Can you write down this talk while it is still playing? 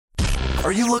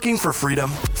Are you looking for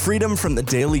freedom? Freedom from the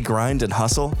daily grind and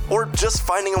hustle? Or just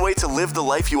finding a way to live the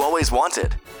life you always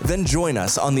wanted? Then join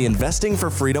us on the Investing for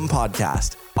Freedom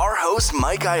podcast. Our host,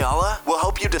 Mike Ayala, will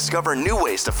help you discover new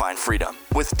ways to find freedom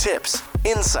with tips,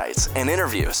 insights, and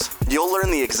interviews. You'll learn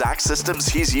the exact systems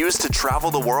he's used to travel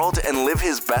the world and live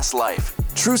his best life.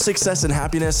 True success and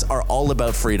happiness are all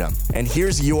about freedom. And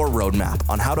here's your roadmap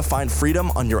on how to find freedom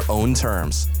on your own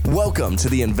terms. Welcome to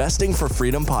the Investing for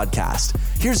Freedom podcast.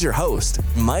 Here's your host,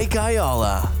 Mike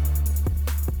Ayala.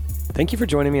 Thank you for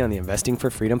joining me on the Investing for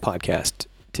Freedom podcast.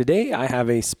 Today, I have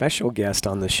a special guest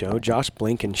on the show, Josh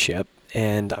Blankenship,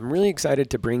 and I'm really excited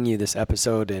to bring you this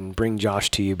episode and bring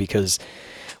Josh to you because,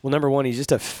 well, number one, he's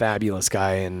just a fabulous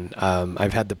guy, and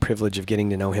I've had the privilege of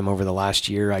getting to know him over the last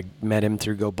year. I met him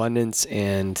through GoBundance,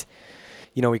 and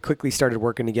we quickly started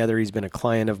working together. He's been a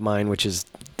client of mine, which is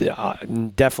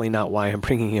definitely not why I'm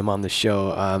bringing him on the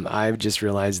show. I've just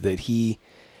realized that he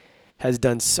has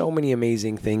done so many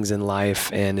amazing things in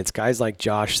life, and it's guys like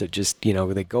Josh that just,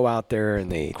 they go out there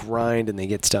and they grind and they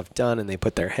get stuff done and they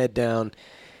put their head down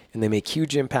and they make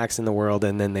huge impacts in the world,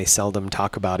 and then they seldom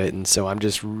talk about it. And so I'm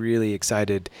just really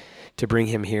excited to bring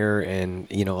him here and,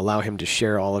 allow him to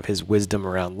share all of his wisdom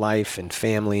around life and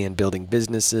family and building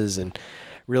businesses and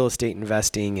real estate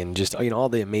investing and just, all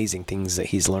the amazing things that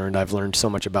he's learned. I've learned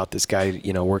so much about this guy,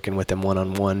 working with him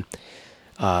one-on-one.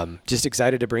 Just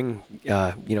excited to bring,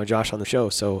 Josh on the show.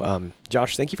 So,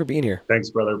 Josh, thank you for being here. Thanks,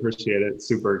 brother. Appreciate it.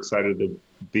 Super excited to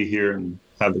be here and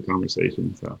have the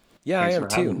conversation. So yeah, I am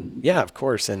too. Yeah, of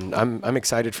course. And I'm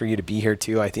excited for you to be here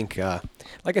too. I think,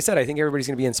 like I said, I think everybody's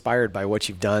going to be inspired by what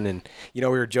you've done. And, we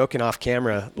were joking off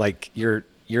camera, like you're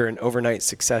an overnight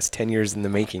success, 10 years in the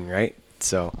making, right?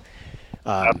 So,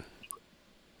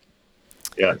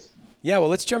 yes. Yeah, well,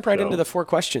 let's jump right into the 4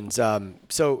 questions.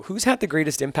 So who's had the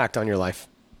greatest impact on your life?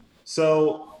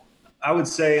 So I would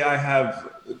say I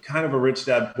have kind of a rich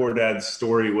dad, poor dad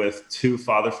story with 2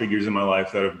 father figures in my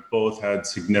life that have both had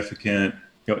significant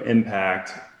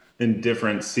impact in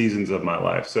different seasons of my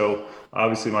life. So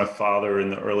obviously my father in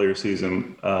the earlier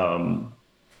season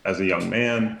as a young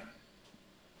man,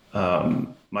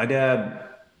 my dad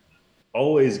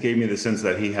always gave me the sense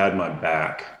that he had my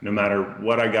back. No matter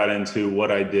what I got into,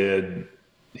 what I did,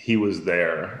 he was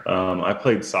there. I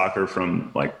played soccer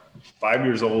from like 5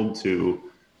 years old through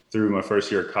my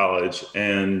first year of college.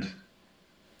 And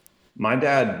my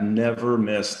dad never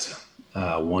missed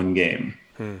one game.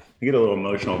 I get a little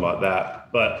emotional about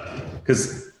that, but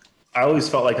because I always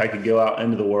felt like I could go out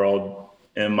into the world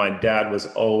and my dad was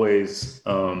always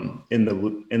in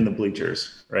the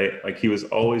bleachers, right? Like he was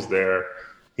always there.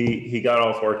 He got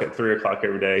off work at 3:00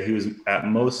 every day. He was at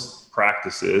most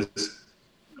practices,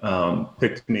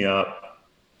 picked me up.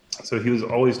 So he was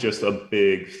always just a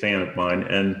big fan of mine.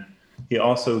 And he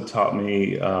also taught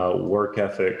me work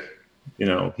ethic.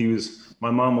 My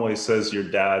mom always says your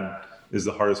dad is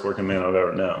the hardest working man I've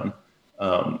ever known.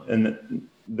 And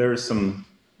there's some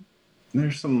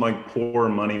like poor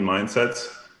money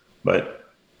mindsets,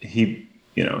 but he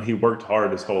worked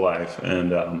hard his whole life.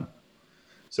 And,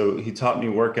 so he taught me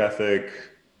work ethic,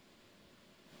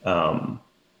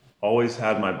 always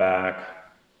had my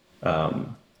back.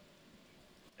 And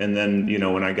then,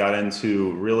 when I got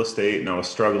into real estate and I was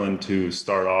struggling to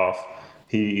start off,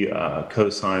 he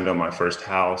co-signed on my first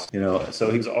house, so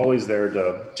he was always there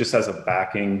just as a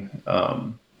backing.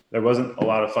 There wasn't a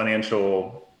lot of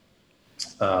financial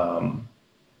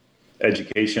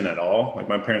education at all. Like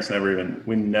my parents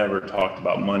we never talked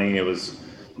about money.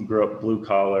 Grew up blue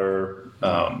collar.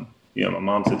 My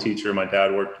mom's a teacher. My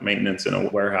dad worked maintenance in a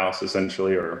warehouse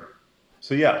essentially.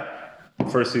 So yeah, the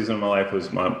first season of my life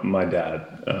was my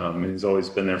dad. He's always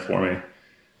been there for me.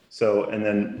 So, and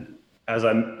then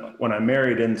when I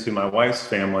married into my wife's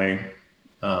family,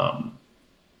 her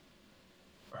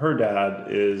dad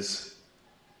was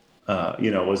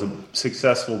a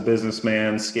successful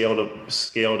businessman, scaled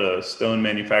a stone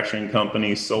manufacturing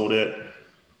company, sold it,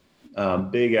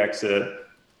 big exit.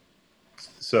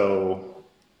 So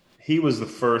he was the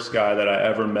first guy that I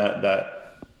ever met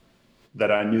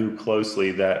that I knew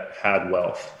closely that had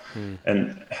wealth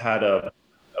and had a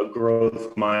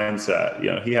growth mindset.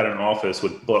 He had an office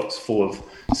with books full of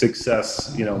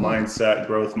success, mindset,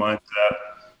 growth mindset,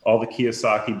 all the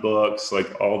Kiyosaki books,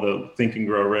 like all the Think and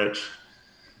Grow Rich.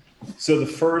 So the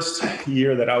first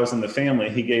year that I was in the family,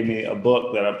 he gave me a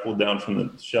book that I pulled down from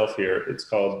the shelf here. It's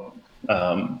called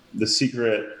The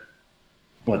Secret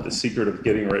of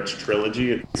Getting Rich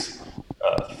Trilogy. It's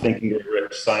Think and Grow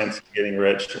Rich, Science of Getting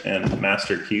Rich, and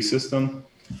Master Key System.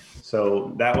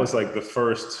 So that was like the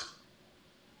first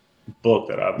book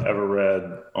that I've ever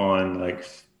read on like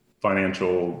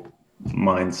financial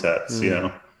mindsets, you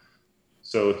know?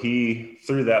 So he,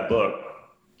 through that book,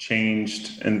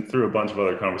 changed, and through a bunch of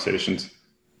other conversations,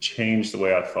 changed the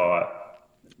way I thought,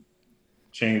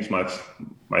 changed my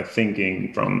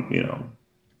thinking from, you know,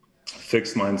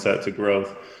 fixed mindset to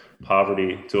growth,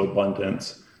 poverty to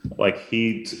abundance. Like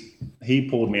he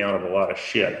pulled me out of a lot of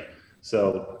shit.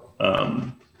 So,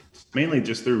 mainly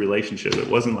just through relationship. It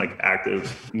wasn't like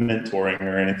active mentoring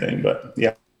or anything, but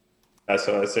yeah.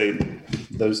 So I say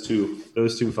those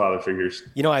two father figures.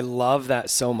 You know, I love that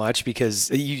so much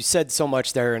because you said so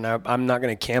much there, and I'm not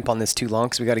going to camp on this too long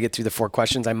because we got to get through the 4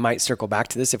 questions. I might circle back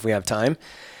to this if we have time.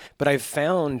 But I've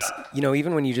found, you know,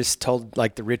 even when you just told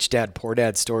like the rich dad, poor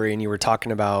dad story, and you were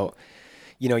talking about,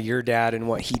 you know, your dad and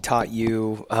what he taught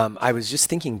you, I was just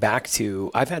thinking back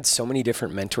to, I've had so many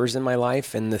different mentors in my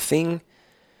life. And the thing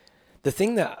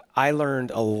that I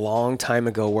learned a long time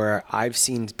ago where I've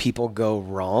seen people go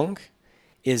wrong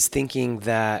is thinking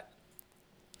that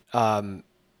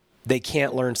they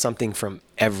can't learn something from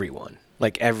everyone,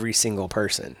 like every single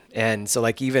person. And so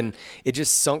like even it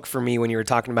just sunk for me when you were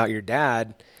talking about your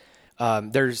dad.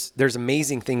 There's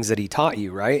amazing things that he taught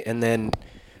you, right? And then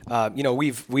you know,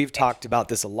 we've talked about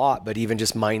this a lot, but even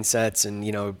just mindsets and,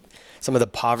 you know, some of the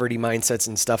poverty mindsets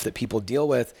and stuff that people deal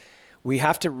with, we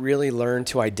have to really learn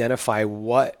to identify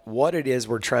what it is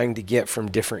we're trying to get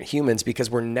from different humans, because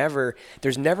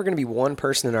there's never going to be one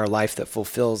person in our life that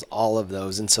fulfills all of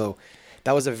those. And so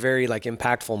that was a very like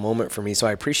impactful moment for me. So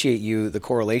I appreciate the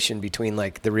correlation between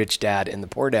like the rich dad and the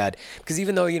poor dad, because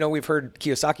even though, you know, we've heard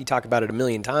Kiyosaki talk about it a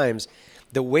million times,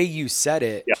 the way you said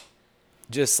it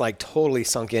just like totally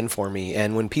sunk in for me.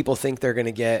 And when people think they're going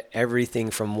to get everything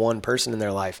from one person in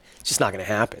their life, it's just not going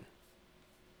to happen.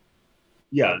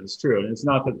 Yeah, it's true. And it's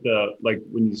not that like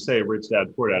when you say rich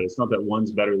dad, poor dad, it's not that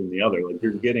one's better than the other. Like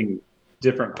you're getting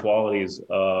different qualities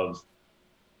of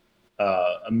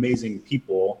amazing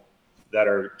people that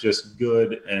are just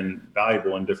good and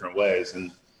valuable in different ways.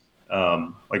 And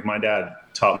like my dad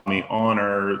taught me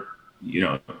honor, you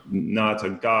know, not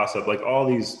to gossip, like all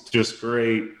these just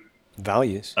great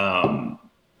values, values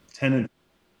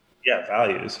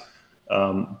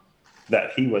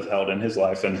that he withheld in his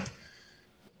life. And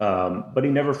but he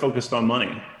never focused on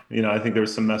money. You know, I think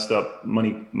there's some messed up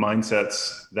money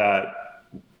mindsets that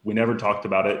we never talked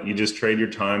about it. You just trade your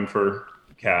time for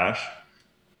cash.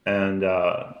 And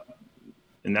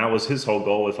that was his whole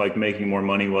goal with like making more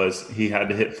money, was he had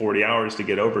to hit 40 hours to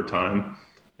get overtime.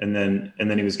 And then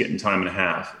he was getting time and a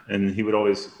half. And he would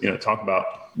always, you know, talk about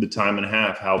the time and a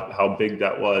half, how big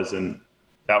that was. And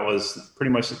that was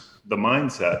pretty much the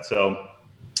mindset. So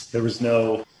there was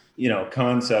no, you know,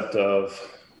 concept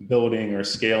of building or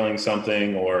scaling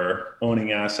something or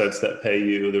owning assets that pay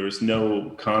you. There was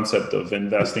no concept of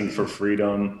investing for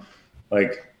freedom.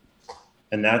 Like,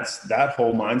 and that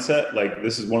whole mindset, like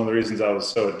this is one of the reasons I was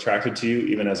so attracted to you,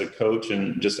 even as a coach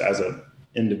and just as an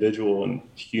individual and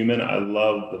human. I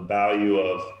love the value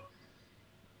of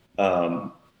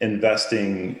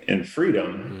investing in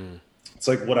freedom. It's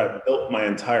like what I built my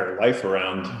entire life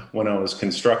around when I was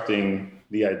constructing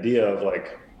the idea of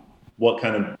like, what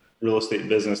kind of real estate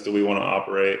business do we want to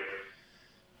operate?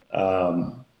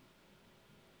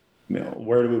 You know,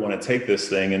 where do we want to take this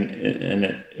thing? And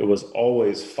it was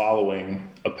always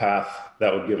following a path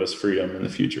that would give us freedom in the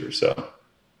future. So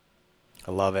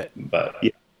I love it. But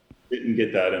yeah, didn't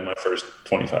get that in my first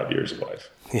 25 years of life.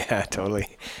 Yeah, totally.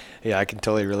 Yeah, I can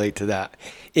totally relate to that.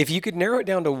 If you could narrow it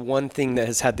down to one thing that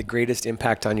has had the greatest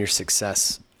impact on your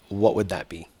success, what would that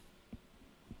be?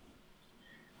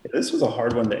 This was a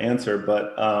hard one to answer,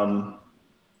 but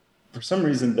for some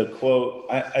reason, the quote,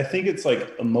 I think it's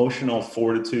like emotional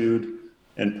fortitude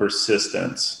and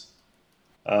persistence.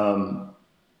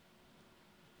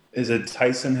 Is it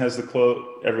Tyson has the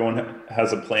quote, everyone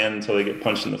has a plan until they get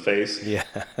punched in the face? Yeah.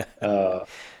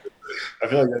 I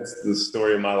feel like that's the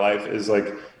story of my life, is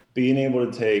like being able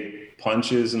to take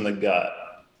punches in the gut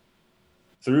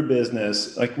through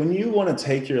business. Like when you want to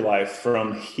take your life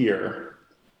from here,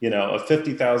 you know, a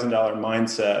 $50,000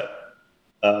 mindset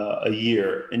a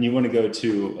year, and you want to go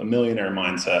to a millionaire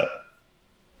mindset,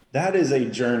 that is a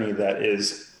journey that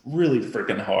is really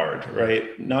freaking hard,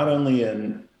 right? Not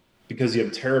only because you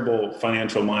have terrible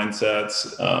financial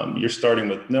mindsets, you're starting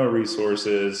with no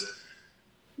resources,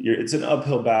 it's an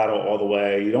uphill battle all the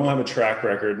way. You don't have a track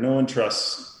record. No one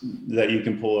trusts that you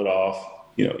can pull it off.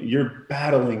 You know, you're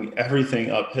battling everything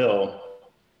uphill.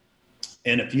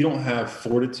 And if you don't have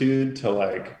fortitude to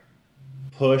like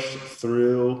push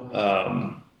through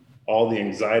all the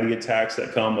anxiety attacks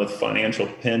that come with financial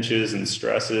pinches and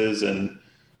stresses and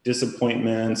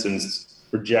disappointments and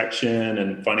rejection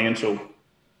and financial,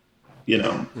 you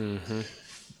know,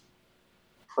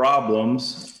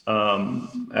 problems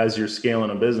as you're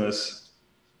scaling a business,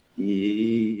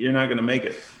 you're not going to make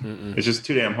it. Mm-mm. It's just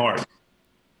too damn hard.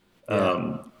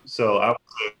 Yeah. So I would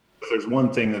say if there's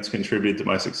one thing that's contributed to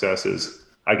my success is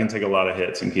I can take a lot of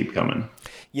hits and keep coming.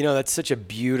 That's such a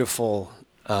beautiful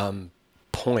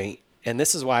point. And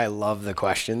this is why I love the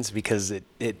questions, because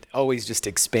it always just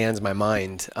expands my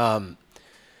mind.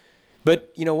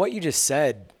 But what you just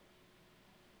said,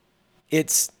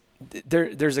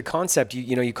 there's a concept,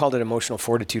 you called it emotional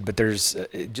fortitude, but there's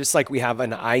just like we have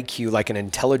an IQ, like an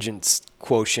intelligence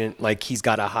quotient, like he's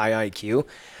got a high IQ.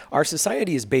 Our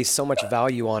society is based so much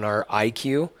value on our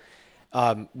IQ.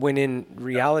 When in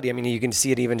reality, you can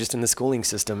see it even just in the schooling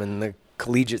system and the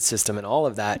collegiate system and all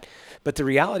of that. But the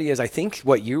reality is, I think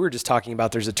what you were just talking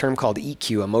about, there's a term called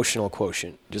EQ, emotional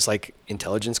quotient, just like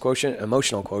intelligence quotient,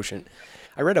 emotional quotient.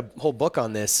 I read a whole book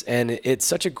on this, and it's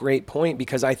such a great point,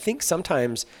 because I think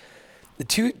sometimes the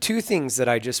two things that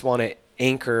I just want to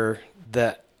anchor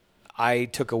that I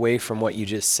took away from what you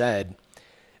just said.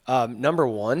 Number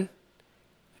one,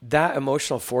 that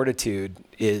emotional fortitude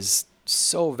is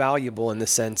so valuable in the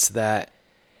sense that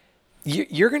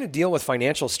you're going to deal with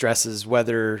financial stresses,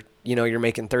 whether, you're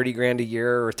making 30 grand a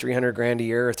year or 300 grand a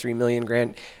year or 3 million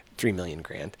a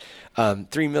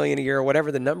year, or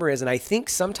whatever the number is. And I think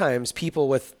sometimes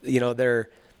people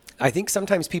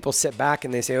sometimes people sit back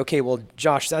and they say, okay, well,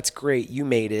 Josh, that's great. You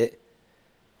made it,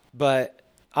 but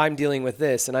I'm dealing with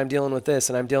this and I'm dealing with this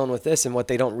and I'm dealing with this. And what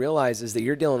they don't realize is that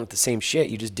you're dealing with the same shit.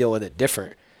 You just deal with it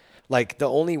different. Like the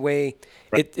only way,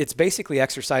 it's basically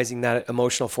exercising that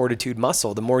emotional fortitude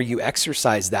muscle. The more you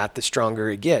exercise that, the stronger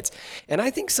it gets. And I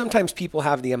think sometimes people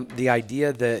have the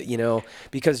idea that,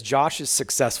 because Josh is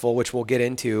successful, which we'll get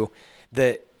into,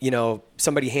 that,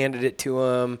 somebody handed it to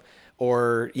him,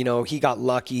 or, he got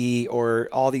lucky, or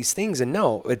all these things. And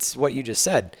no, it's what you just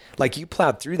said. Like, you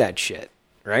plowed through that shit,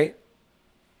 right?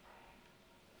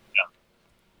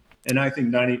 Yeah. And I think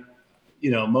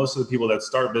most of the people that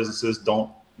start businesses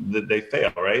they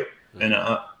fail, right? And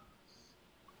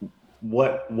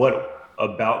what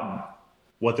about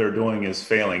what they're doing is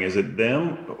failing? Is it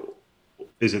them?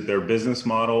 Is it their business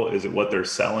model? Is it what they're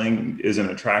selling isn't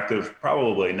attractive?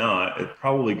 Probably not. It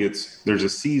probably there's a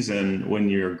season when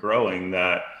you're growing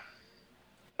that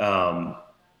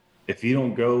if you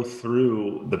don't go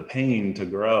through the pain to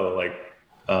grow,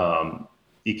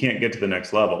 you can't get to the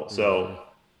next level. So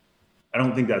I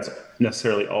don't think that's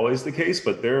necessarily always the case,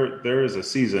 but there is a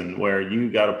season where you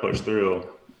got to push through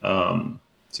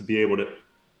to be able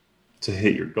to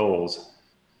hit your goals.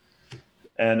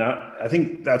 And I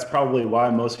think that's probably why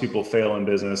most people fail in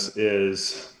business,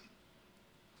 is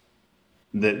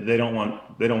that they don't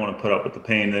want to put up with the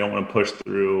pain. They don't want to push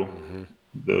through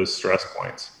those stress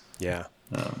points. Yeah.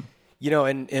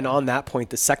 And on that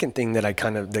point, the second thing that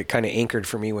kind of anchored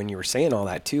for me when you were saying all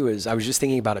that too, is I was just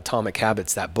thinking about Atomic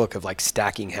Habits, that book of like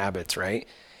stacking habits, right?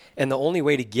 And the only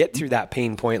way to get through that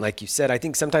pain point, like you said, I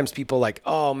think sometimes people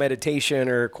meditation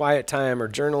or quiet time or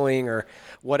journaling or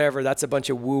whatever, that's a bunch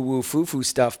of woo-woo foo-foo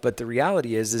stuff. But the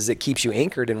reality is it keeps you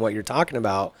anchored in what you're talking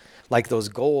about, like those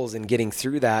goals and getting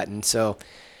through that. And so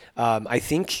I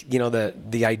think,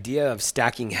 the idea of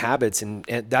stacking habits, and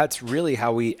that's really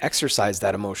how we exercise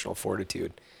that emotional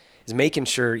fortitude, is making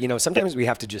sure, sometimes we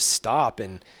have to just stop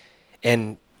and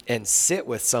sit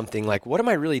with something like, what am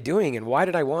I really doing? And why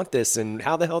did I want this? And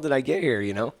how the hell did I get here?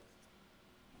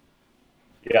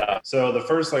 Yeah. So the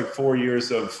first 4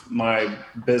 years of my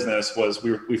business was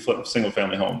we flipped single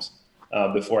family homes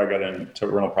before I got into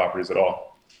rental properties at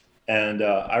all. And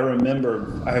I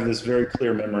remember I have this very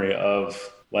clear memory of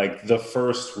the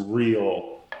first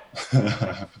real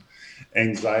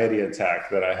anxiety attack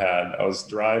that I had. I was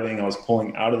driving, I was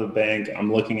pulling out of the bank.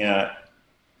 I'm looking at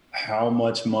how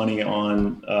much money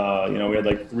on, we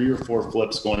had 3 or 4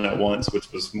 flips going at once, which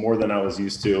was more than I was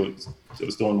used to. It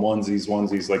was doing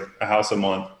onesies, like a house a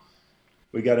month.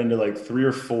 We got into 3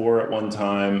 or 4 at one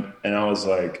time. And I was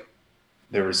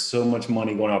there was so much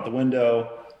money going out the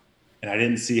window, and I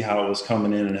didn't see how it was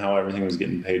coming in and how everything was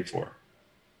getting paid for.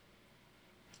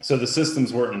 So the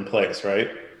systems weren't in place, right?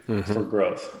 For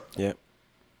growth. Yeah.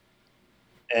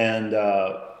 And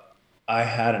I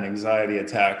had an anxiety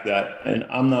attack and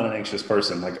I'm not an anxious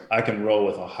person. I can roll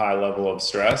with a high level of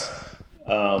stress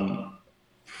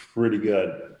pretty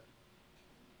good.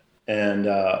 And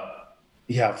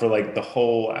for the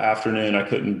whole afternoon, I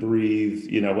couldn't breathe,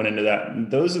 went into that. And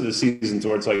those are the seasons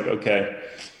where it's okay,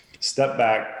 step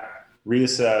back,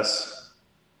 reassess.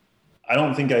 I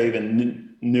don't think I even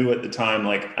knew at the time,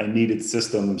 I needed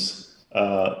systems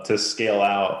to scale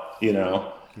out,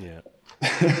 Yeah.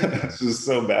 This is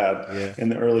so bad in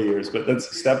the early years, but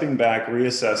that's stepping back,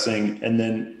 reassessing, and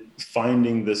then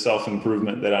finding the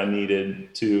self-improvement that I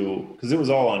needed to, because it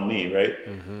was all on me, right?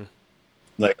 Mm-hmm.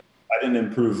 Like I didn't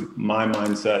improve my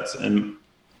mindsets and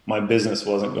my business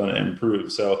wasn't going to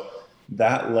improve. So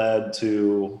that led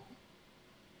to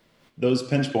those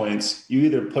pinch points. You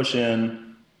either push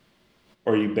in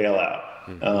or you bail out.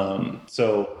 Mm-hmm.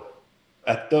 So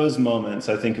at those moments,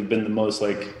 I think have been the most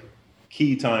like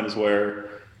key times where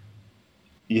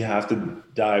you have to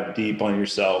dive deep on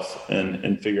yourself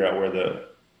and figure out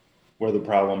where the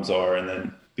problems are, and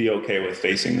then be okay with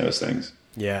facing those things.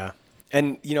 Yeah.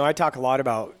 And, I talk a lot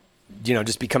about,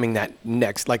 just becoming that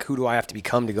next, like, who do I have to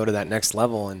become to go to that next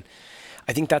level? And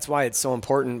I think that's why it's so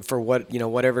important for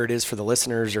whatever it is for the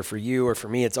listeners or for you or for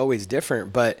me, it's always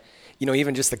different. But,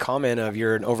 even just the comment of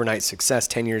you're an overnight success,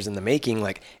 10 years in the making,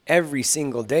 like every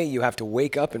single day you have to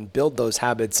wake up and build those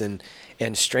habits and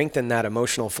strengthen that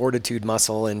emotional fortitude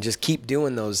muscle and just keep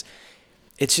doing those.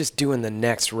 It's just doing the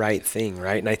next right thing,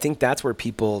 right? And I think that's where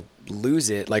people lose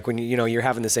it. Like when you're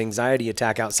having this anxiety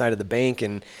attack outside of the bank,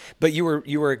 but you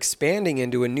were expanding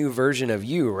into a new version of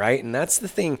you, right? And that's the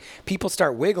thing. People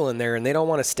start wiggling there, and they don't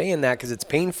want to stay in that because it's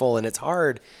painful and it's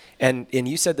hard. And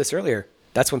you said this earlier.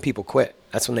 That's when people quit.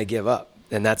 That's when they give up,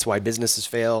 and that's why businesses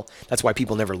fail. That's why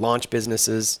people never launch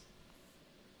businesses.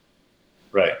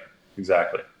 Right.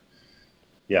 Exactly.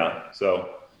 Yeah. So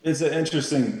it's an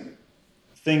interesting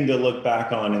thing to look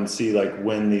back on and see like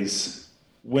when these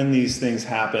things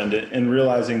happened, and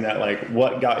realizing that like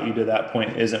what got you to that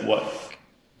point isn't what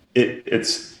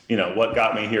it's what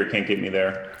got me here can't get me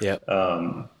there. Yeah.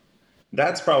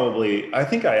 That's probably, I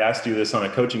think I asked you this on a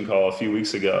coaching call a few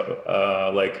weeks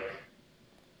ago, like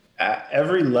at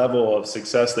every level of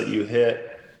success that you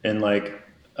hit and like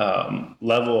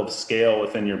level of scale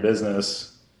within your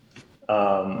business,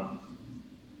 even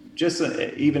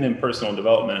in personal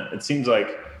development, it seems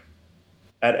like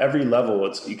at every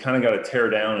level, you kind of got to tear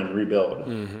down and rebuild,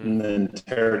 mm-hmm. and then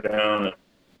tear down and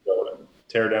rebuild, and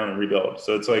tear down and rebuild.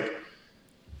 So it's like,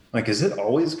 is it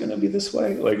always going to be this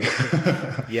way? Like,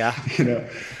 yeah,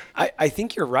 I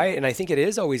think you're right. And I think it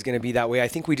is always going to be that way. I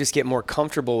think we just get more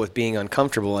comfortable with being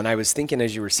uncomfortable. And I was thinking,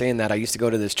 as you were saying that, I used to go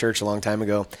to this church a long time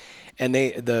ago, and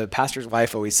the pastor's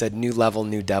wife always said, new level,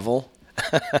 new devil,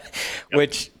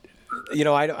 which,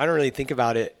 I don't really think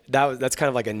about it. That's kind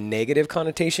of like a negative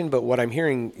connotation. But what I'm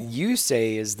hearing you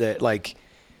say is that, like,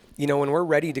 when we're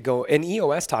ready to go, and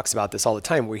EOS talks about this all the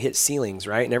time, we hit ceilings,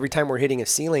 right? And every time we're hitting a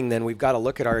ceiling, then we've got to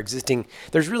look at our existing,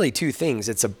 there's really two things.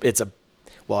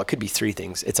 Well, it could be three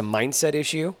things. It's a mindset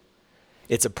issue,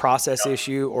 it's a process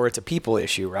issue, or it's a people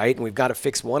issue, right? And we've got to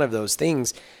fix one of those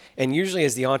things. And usually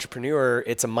as the entrepreneur,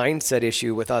 it's a mindset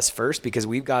issue with us first, because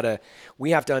we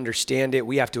have to understand it.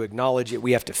 We have to acknowledge it.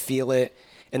 We have to feel it.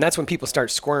 And that's when people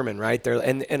start squirming, right?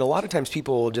 And a lot of times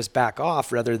people will just back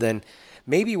off, rather than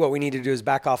maybe what we need to do is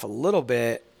back off a little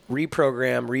bit,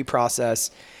 reprogram,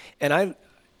 reprocess. And I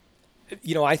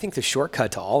think the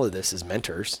shortcut to all of this is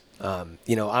mentors.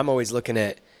 I'm always looking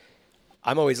at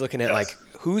yes. Like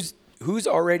who's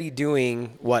already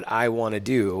doing what I want to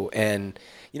do. And,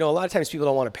 a lot of times people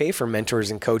don't want to pay for mentors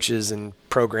and coaches and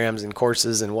programs and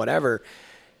courses and whatever.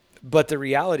 But the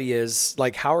reality is,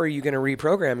 like, how are you going to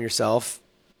reprogram yourself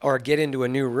or get into a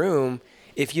new room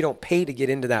if you don't pay to get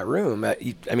into that room?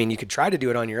 You could try to do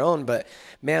it on your own, but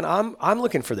man, I'm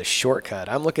looking for the shortcut.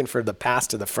 I'm looking for the pass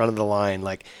to the front of the line.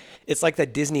 Like, it's like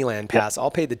that Disneyland pass.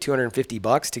 I'll pay the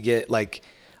 $250 to get, like,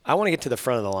 I want to get to the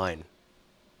front of the line.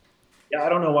 Yeah, I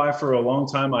don't know why for a long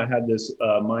time I had this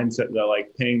mindset that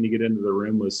like paying to get into the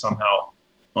room was somehow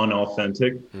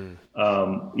unauthentic.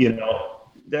 That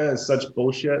is such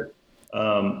bullshit.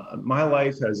 My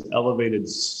life has elevated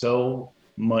so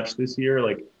much this year.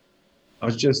 Like, I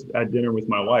was just at dinner with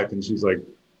my wife, and she's like,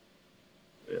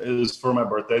 it was for my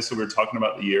birthday, so we were talking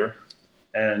about the year,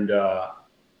 and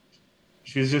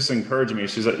she was just encouraging me.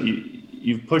 She's like,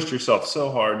 you've pushed yourself so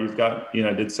hard. You've got,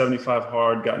 did 75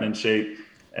 hard, gotten in shape.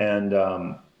 And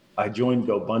I joined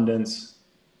GoBundance.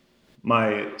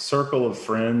 My circle of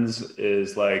friends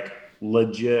is like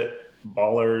legit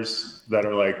ballers that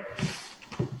are like,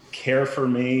 care for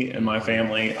me and my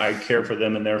family. I care for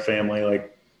them and their family.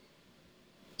 Like,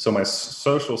 so my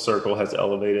social circle has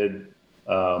elevated.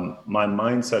 My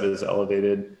mindset is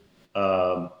elevated.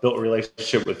 Built a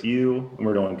relationship with you, and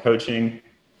we're doing coaching,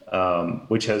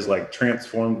 which has like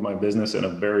transformed my business in a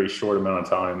very short amount of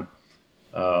time.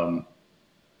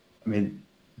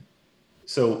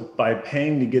 So by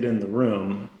paying to get in the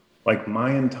room, like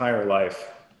my entire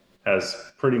life has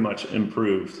pretty much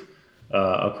improved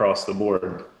across the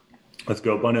board. With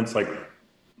GoBundance, like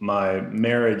my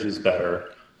marriage is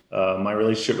better. my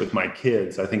relationship with my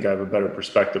kids. I think I have a better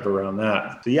perspective around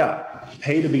that. So yeah,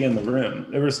 pay to be in the room.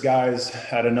 There was guys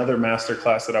at another master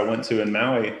class that I went to in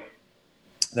Maui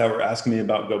that were asking me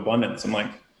about GoBundance. I'm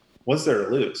like, what's there to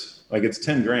lose? Like, it's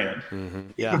 10 grand. Mm-hmm.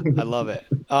 Yeah, I love it.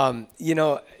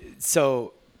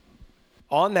 So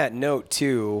on that note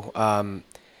too,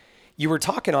 you were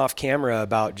talking off camera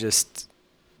about just,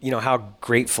 how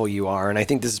grateful you are. And I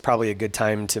think this is probably a good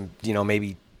time to,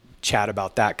 maybe chat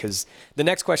about that, because the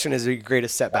next question is your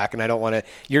greatest setback. And I don't want to,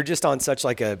 you're just on such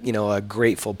like a, a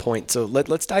grateful point. So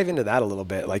let's dive into that a little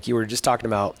bit. Like you were just talking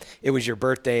about, it was your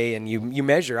birthday and you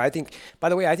measure. I think, by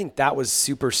the way, I think that was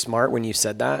super smart when you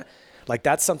said that. Like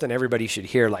that's something everybody should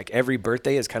hear. Like every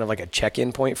birthday is kind of like a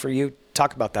check-in point for you.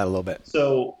 Talk about that a little bit.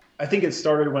 So I think it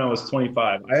started when I was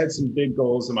 25. I had some big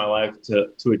goals in my life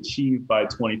to achieve by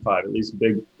 25, at least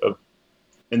big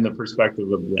in the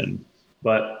perspective of then.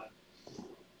 But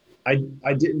I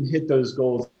didn't hit those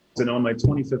goals. And on my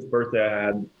 25th birthday, I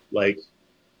had like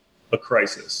a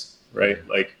crisis, right?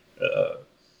 Like a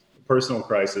personal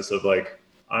crisis of like,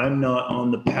 I'm not on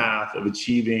the path of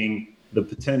achieving the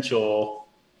potential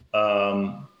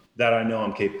that I know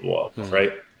I'm capable of,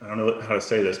 right? I don't know how to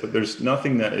say this, but there's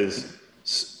nothing that is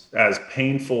as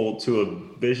painful to a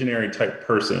visionary type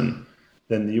person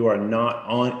than you are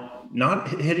not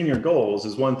hitting your goals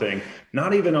is one thing,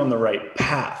 not even on the right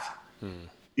path,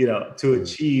 to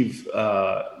achieve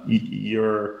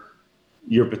your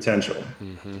potential.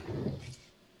 Mm-hmm.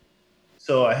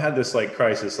 So I had this like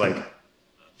crisis, like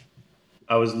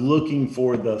I was looking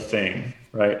for the thing,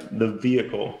 right? The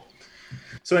vehicle.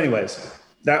 So anyways,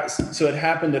 so it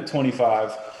happened at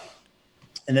 25.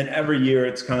 And then every year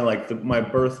it's kind of like my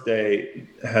birthday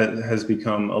has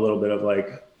become a little bit of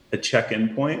like a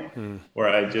check-in point where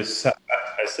I just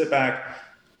sit back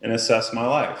and assess my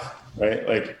life, right?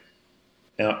 Like,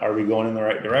 are we going in the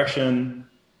right direction?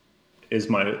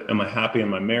 Am I happy in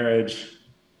my marriage?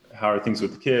 How are things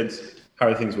with the kids? How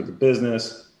are things with the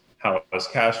business? How is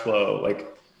cash flow?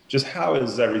 Like, just how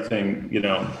is everything,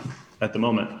 at the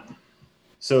moment?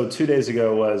 So 2 days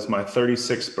ago was my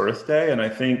 36th birthday. And I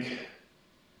think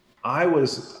I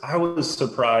was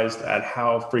surprised at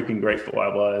how freaking grateful I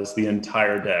was the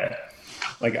entire day.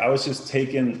 Like I was just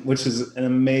taken, which is an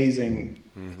amazing,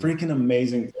 freaking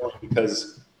amazing feeling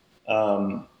because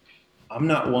I'm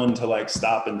not one to like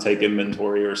stop and take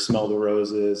inventory or smell the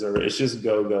roses or it's just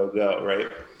go, go, go,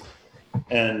 right?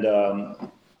 And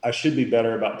I should be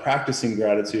better about practicing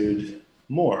gratitude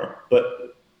more.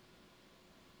 But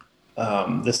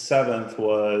the 7th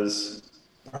was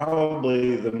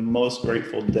probably the most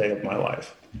grateful day of my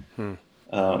life. And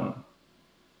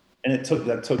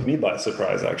that took me by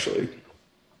surprise, actually.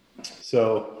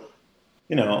 So,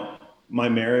 my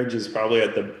marriage is probably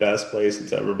at the best place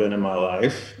it's ever been in my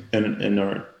life in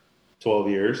our 12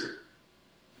 years.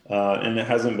 And it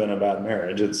hasn't been a bad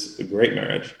marriage. It's a great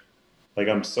marriage. Like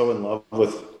I'm so in love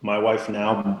with my wife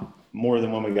now more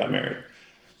than when we got married.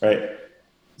 Right.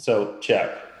 So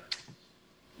check.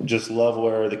 Just love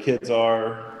where the kids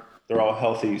are. They're all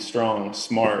healthy, strong,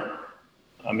 smart.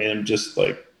 I mean, I'm just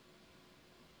so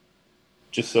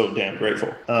damn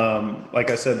grateful. Like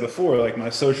I said before, like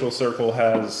my social circle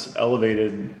has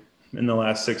elevated in the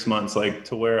last 6 months, like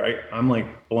to where I'm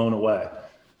like blown away.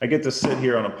 I get to sit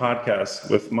here on a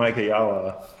podcast with Mike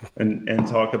Ayala and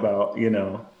talk about,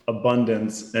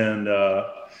 abundance and,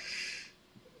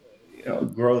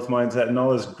 growth mindset and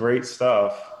all this great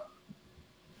stuff.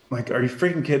 Like, are you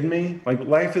freaking kidding me? Like,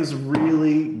 life is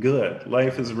really good.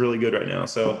 Life is really good right now.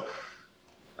 So,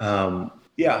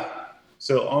 yeah.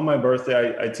 So on my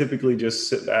birthday, I typically just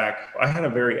sit back. I had a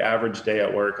very average day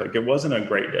at work. Like, it wasn't a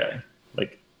great day.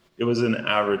 Like, it was an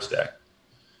average day.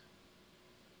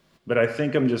 But I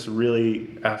think I'm just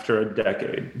really, after a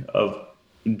decade of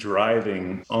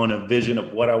driving on a vision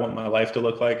of what I want my life to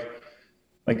look like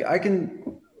I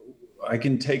can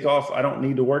take off. I don't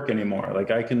need to work anymore.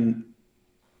 Like, I can...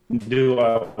 Do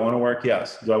I want to work?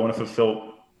 Yes. Do I want to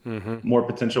fulfill more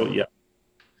potential? Yeah.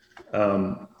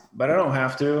 But I don't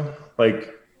have to.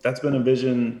 Like, that's been a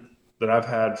vision that I've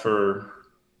had for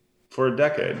a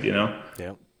decade,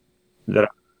 Yeah. That I'm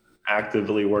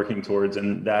actively working towards,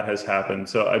 and that has happened.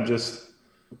 So I just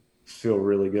feel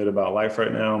really good about life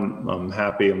right now. I'm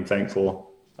happy. I'm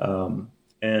thankful.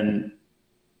 And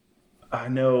I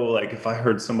know, like, if I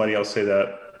heard somebody else say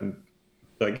that, I'd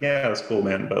be like, yeah, that's cool,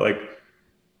 man. But like,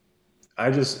 I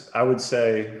would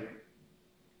say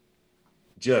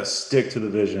just stick to the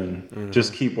vision.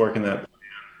 Just keep working that plan.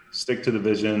 Stick to the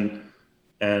vision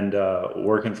and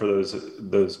working for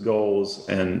those goals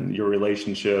and your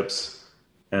relationships.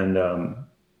 And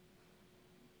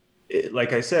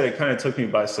like I said, it kind of took me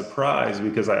by surprise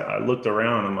because I looked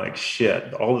around and I'm like,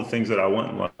 shit, all the things that I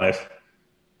want in life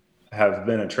have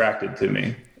been attracted to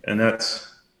me. And that's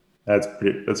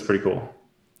pretty cool.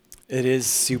 It is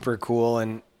super cool.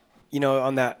 And,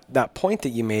 on that point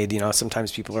that you made,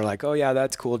 sometimes people are like, oh yeah,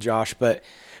 that's cool, Josh. But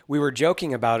we were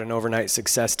joking about an overnight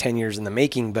success 10 years in the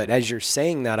making. But as you're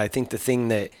saying that, I think the thing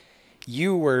that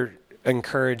you were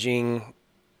encouraging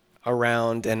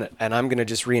around, and I'm going to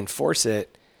just reinforce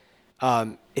it,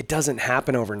 it doesn't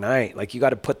happen overnight. Like, you got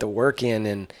to put the work in,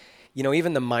 and,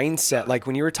 even the mindset, like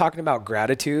when you were talking about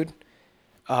gratitude,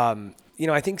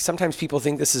 I think sometimes people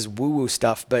think this is woo-woo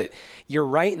stuff, but you're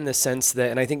right in the sense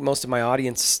that, and I think most of my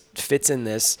audience fits in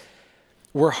this,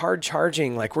 we're hard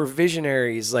charging, like we're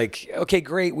visionaries, like, okay,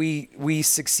 great. We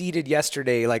succeeded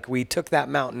yesterday. Like, we took that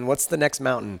mountain. What's the next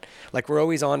mountain? Like, we're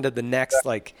always on to the next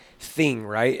thing.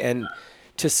 Right. And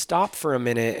to stop for a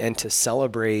minute and to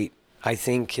celebrate, I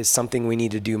think, is something we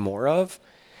need to do more of,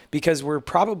 because we're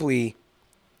probably,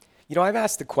 I've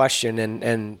asked the question,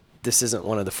 and this isn't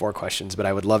one of the 4 questions, but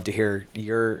I would love to hear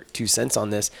your 2 cents on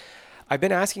this. I've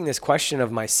been asking this question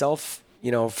of myself,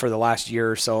 for the last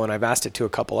year or so, and I've asked it to a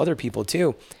couple other people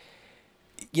too.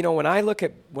 When I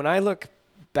look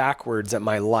backwards at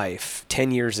my life 10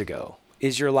 years ago,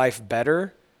 is your life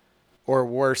better or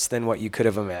worse than what you could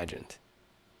have imagined?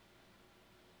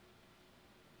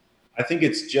 I think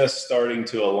it's just starting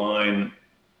to align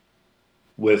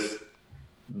with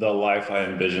the life I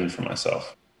envisioned for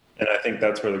myself. And I think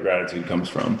that's where the gratitude comes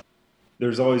from.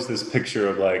 There's always this picture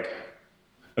of like,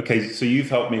 okay, so you've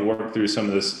helped me work through some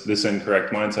of this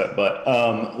incorrect mindset, but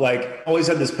I always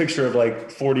had this picture of like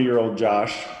 40-year-old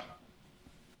Josh.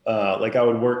 Like, I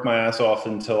would work my ass off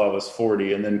until I was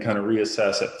 40 and then kind of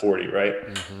reassess at 40,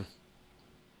 right? Mm-hmm.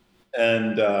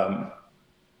 And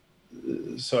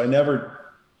so I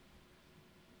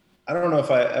don't know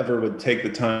if I ever would take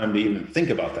the time to even think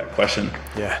about that question.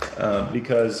 Yeah.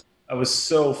 Because I was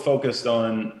so focused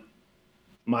on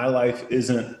my life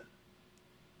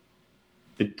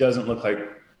it doesn't look like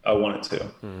I want it to,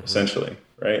 mm-hmm. essentially,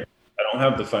 right? I don't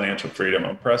have the financial freedom.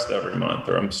 I'm pressed every month,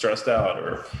 or I'm stressed out,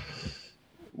 or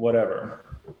whatever.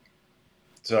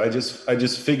 So I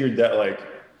just figured that, like,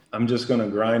 I'm just going to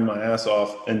grind my ass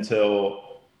off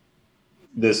until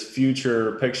this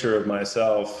future picture of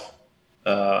myself,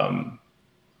 I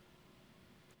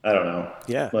don't know.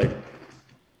 Yeah. Like,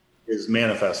 is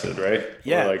manifested, right?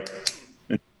 Yeah. Or like,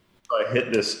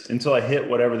 until I hit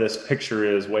whatever this picture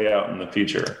is way out in the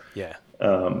future. Yeah.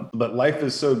 But life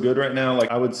is so good right now.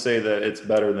 Like, I would say that it's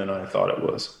better than I thought it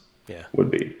was. Yeah.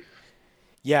 Would be.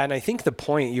 Yeah. And I think the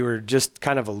point, you were just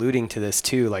kind of alluding to this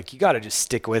too, like, you got to just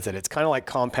stick with it. It's kind of like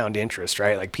compound interest,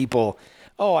 right? Like, people,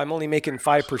 oh, I'm only making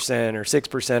 5% or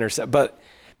 6% or so, but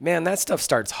man, that stuff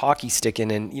starts hockey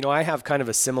sticking. And, I have kind of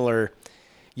a similar,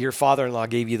 your father-in-law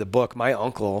gave you the book. My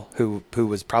uncle, who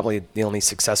was probably the only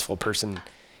successful person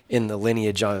in the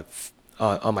lineage of,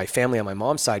 on my family, on my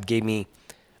mom's side, gave me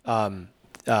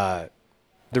The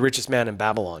Richest Man in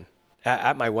Babylon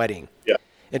at my wedding. Yeah.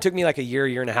 It took me like a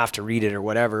year and a half to read it or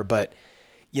whatever, but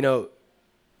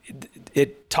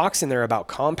it talks in there about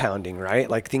compounding, right?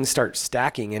 Like, things start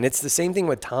stacking, and it's the same thing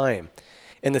with time.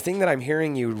 And the thing that I'm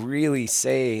hearing you really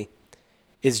say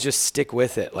is just stick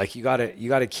with it. Like, you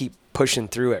gotta keep pushing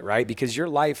through it, right? Because your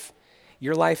life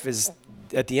is,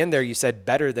 at the end there, you said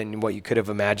better than what you could have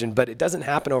imagined, but it doesn't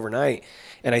happen overnight.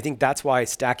 And I think that's why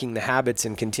stacking the habits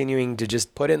and continuing to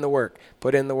just put in the work.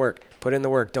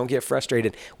 Don't get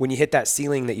frustrated. When you hit that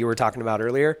ceiling that you were talking about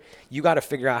earlier, you got to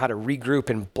figure out how to regroup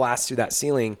and blast through that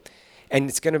ceiling. And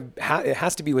it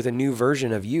has to be with a new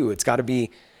version of you. It's got to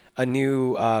be a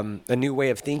new way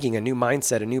of thinking, a new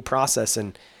mindset, a new process.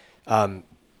 And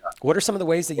what are some of the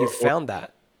ways that you've found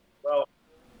that? Well,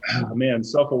 man,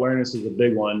 self-awareness is a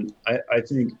big one. I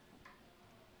think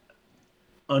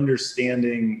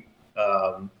understanding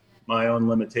my own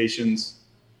limitations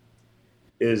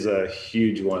is a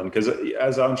huge one, because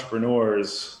as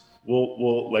entrepreneurs,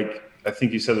 we'll like, I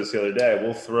think you said this the other day,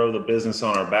 we'll throw the business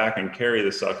on our back and carry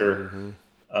the sucker,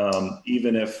 mm-hmm.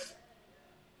 Even if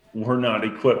we're not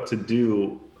equipped to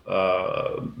do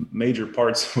major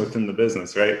parts within the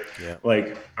business, right? Yeah.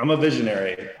 Like, I'm a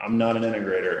visionary. I'm not an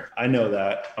integrator. I know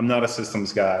that. I'm not a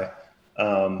systems guy.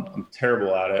 I'm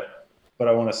terrible at it, but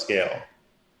I want to scale.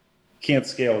 Can't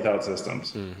scale without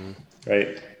systems, mm-hmm.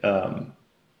 right?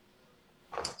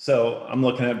 So I'm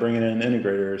looking at bringing in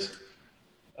integrators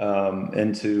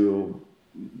into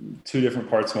 2 different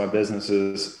parts of my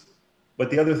businesses.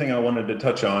 But the other thing I wanted to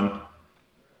touch on,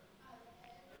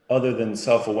 other than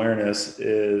self-awareness,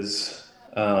 is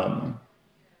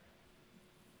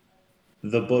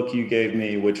the book you gave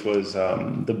me, which was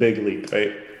The Big Leap,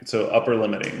 right? So upper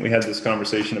limiting. We had this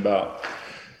conversation about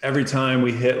every time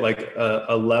we hit like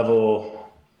a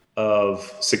level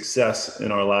of success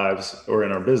in our lives or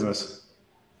in our business,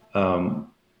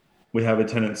 we have a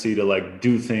tendency to like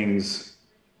do things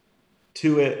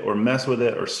to it or mess with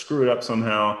it or screw it up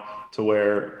somehow to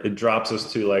where it drops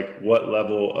us to like what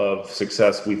level of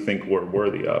success we think we're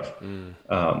worthy of.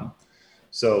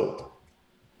 So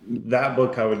that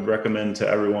book I would recommend to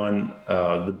everyone,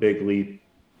 The Big Leap,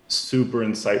 super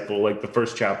insightful. Like the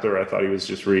first chapter, I thought he was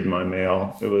just reading my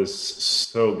mail. It was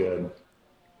so good.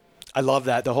 I love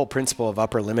that. The whole principle of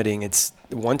upper limiting. It's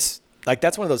once like,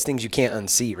 that's one of those things you can't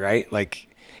unsee, right? Like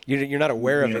you're not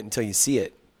aware of it until you see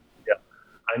it. Yeah.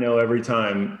 I know every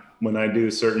time when I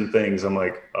do certain things, I'm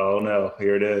like, oh no,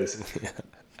 here it is.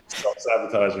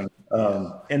 Self-sabotaging.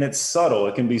 And it's subtle.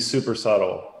 It can be super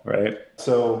subtle, right?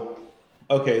 So,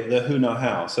 okay, the who, not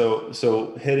how.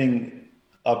 So hitting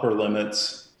upper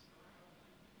limits.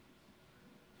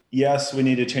 Yes, we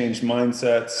need to change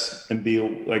mindsets and be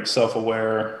like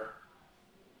self-aware,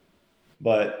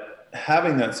 but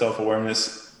having that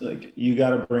self-awareness, like you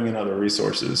got to bring in other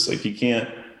resources. Like you can't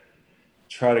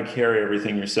try to carry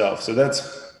everything yourself. So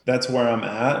that's where I'm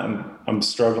at. I'm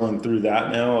struggling through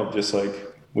that now of just like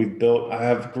I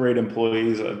have great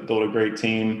employees. I've built a great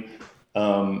team.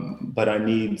 But I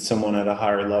need someone at a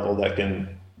higher level that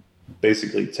can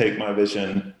basically take my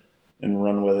vision and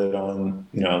run with it on,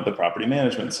 the property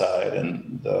management side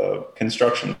and the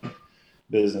construction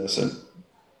business. And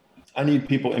I need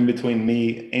people in between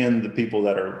me and the people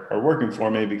that are working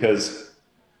for me, because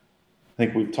I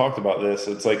think we've talked about this.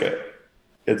 It's like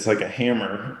a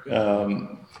hammer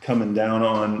coming down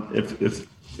on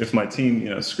if my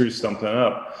team, screws something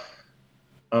up.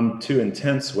 I'm too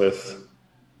intense with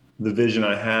the vision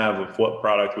I have of what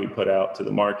product we put out to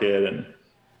the market, and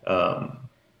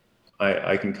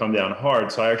I can come down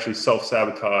hard. So I actually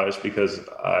self-sabotage because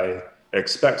I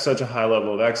expect such a high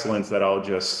level of excellence that I'll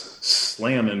just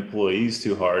slam employees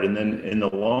too hard. And then in the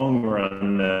long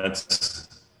run,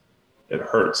 it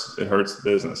hurts. It hurts the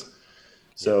business.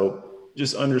 So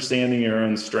just understanding your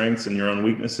own strengths and your own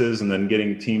weaknesses, and then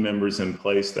getting team members in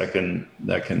place that can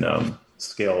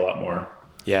scale a lot more.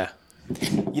 Yeah.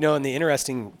 And the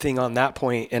interesting thing on that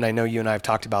point, and I know you and I have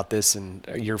talked about this and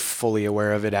you're fully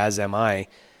aware of it, as am I,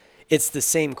 it's the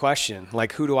same question.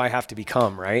 Like, who do I have to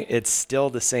become, right? It's still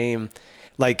the same.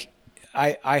 Like,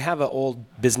 I have an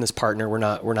old business partner. We're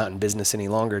not in business any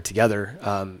longer together.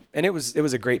 And it was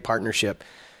a great partnership.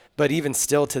 But even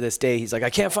still to this day, he's like, I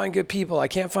can't find good people. I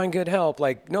can't find good help.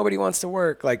 Like, nobody wants to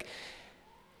work. Like,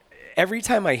 every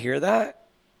time I hear that,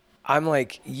 I'm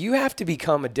like, you have to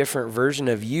become a different version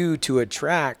of you to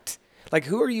attract. Like,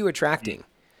 who are you attracting?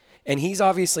 And he's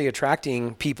obviously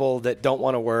attracting people that don't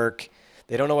want to work.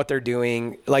 They don't know what they're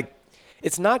doing. Like,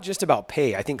 it's not just about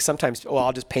pay. I think sometimes,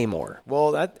 I'll just pay more.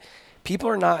 Well, people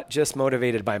are not just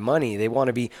motivated by money. They want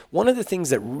to be. One of the things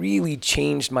that really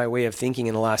changed my way of thinking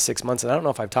in the last 6 months, and I don't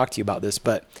know if I've talked to you about this,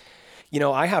 but,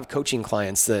 I have coaching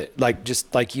clients that, like,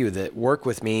 just like you, that work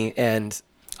with me, and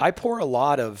I pour a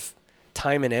lot of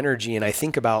time and energy, and I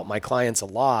think about my clients a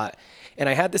lot. And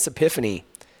I had this epiphany.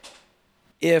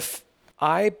 If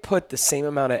I put the same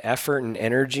amount of effort and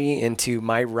energy into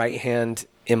my right-hand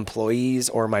employees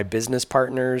or my business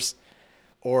partners,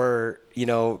 or,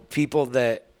 people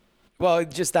that,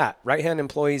 just that, right-hand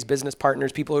employees, business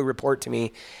partners, people who report to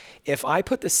me, if I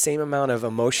put the same amount of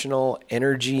emotional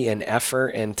energy and effort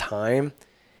and time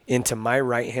into my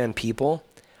right-hand people,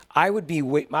 I would be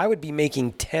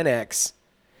making 10x,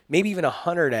 maybe even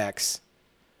 100x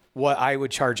what I would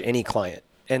charge any client.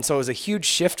 And so it was a huge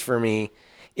shift for me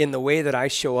in the way that I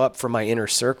show up for my inner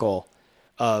circle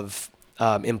of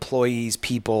employees,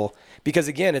 people, because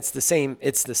again, it's the same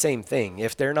thing.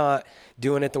 If they're not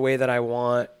doing it the way that I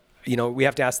want, we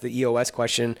have to ask the EOS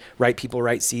question, right people,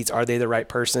 right seats. Are they the right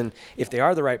person? If they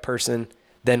are the right person,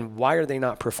 then why are they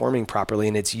not performing properly?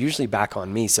 And it's usually back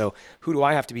on me. So who do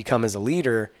I have to become as a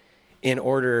leader in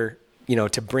order,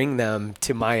 to bring them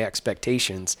to my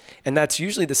expectations? And that's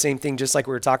usually the same thing, just like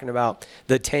we were talking about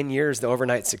the 10 years, the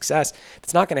overnight success.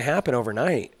 It's not going to happen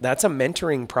overnight. That's a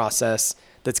mentoring process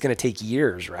that's going to take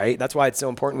years, right? That's why it's so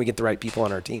important we get the right people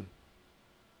on our team.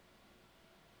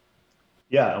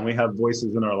 Yeah, and we have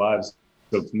voices in our lives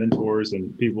of mentors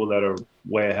and people that are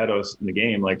way ahead of us in the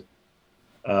game. Like,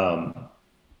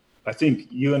 I think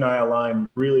you and I align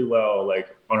really well,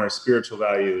 like on our spiritual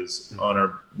values, on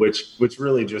our which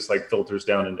really just like filters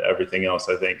down into everything else,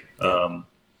 I think.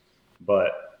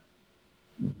 But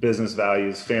business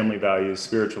values, family values,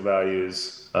 spiritual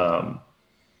values,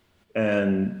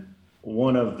 and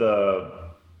one of the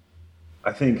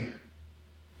I think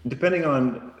depending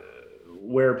on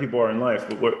where people are in life,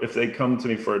 but if they come to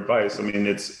me for advice, I mean,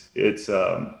 it's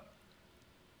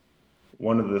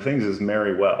one of the things is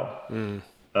marry well.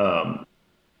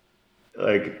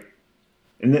 Like,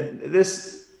 and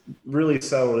this really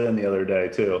settled in the other day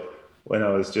too, when I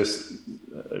was just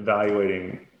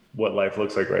evaluating what life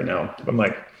looks like right now. I'm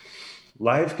like,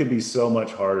 life could be so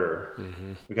much harder.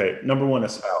 Okay, number one, a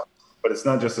spouse, but it's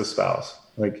not just a spouse.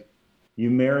 Like, you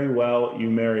marry well,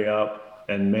 you marry up,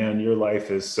 and man, your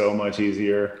life is so much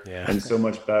easier and so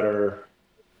much better.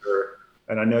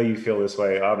 And I know you feel this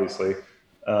way, obviously.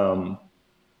 But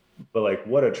like,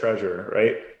 what a treasure,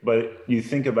 right? But you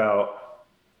think about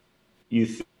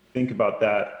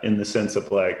that in the sense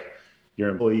of like your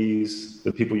employees,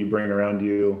 the people you bring around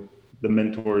you, the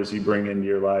mentors you bring into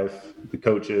your life, the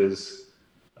coaches,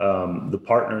 the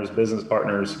partners, business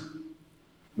partners,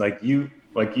 like you,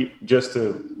 just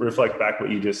to reflect back what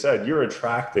you just said, you're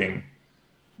attracting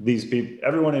these people,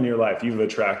 everyone in your life, you've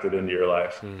attracted into your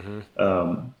life.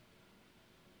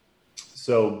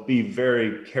 So be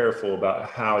very careful about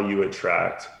how you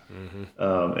attract,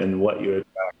 and what you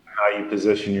attract, how you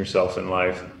position yourself in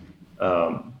life,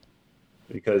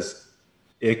 because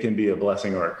it can be a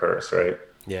blessing or a curse, right?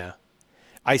 Yeah.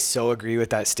 I so agree with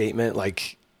that statement.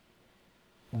 Like,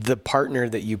 the partner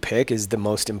that you pick is the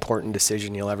most important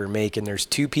decision you'll ever make. And there's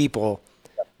two people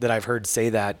that I've heard say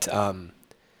that.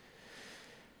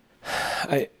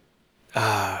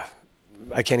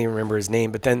 I can't even remember his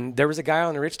name, but then there was a guy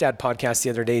on the Rich Dad podcast the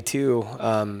other day too.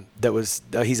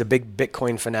 He's a big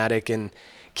Bitcoin fanatic, and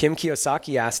Kim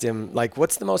Kiyosaki asked him, like,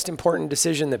 what's the most important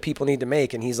decision that people need to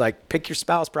make? And he's like, pick your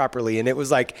spouse properly. And it was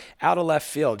like out of left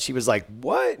field. She was like,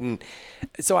 what? And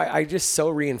so I just so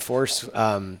reinforce,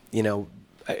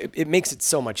 it makes it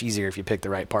so much easier if you pick the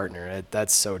right partner.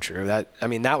 That's so true.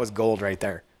 That was gold right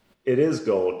there. It is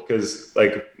gold, because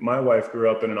like my wife grew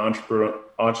up in an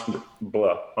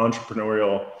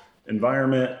entrepreneurial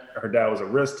environment. Her dad was a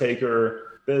risk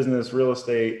taker, business, real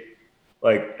estate,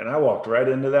 like, and I walked right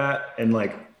into that, and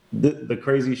like the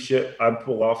crazy shit I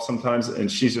pull off sometimes,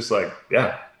 and she's just like,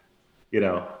 yeah,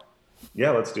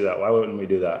 let's do that. Why wouldn't we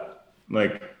do that?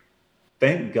 Like,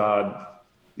 thank God,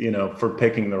 for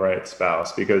picking the right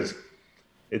spouse, because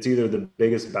it's either the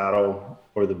biggest battle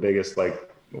or the biggest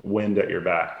like wind at your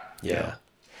back. Yeah.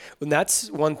 And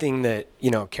that's one thing that,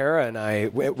 Kara and I,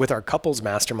 with our couples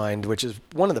mastermind, which is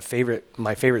one of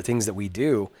my favorite things that we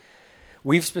do,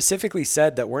 we've specifically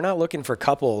said that we're not looking for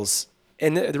couples.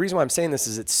 And the reason why I'm saying this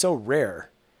is it's so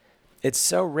rare. It's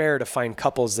so rare to find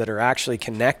couples that are actually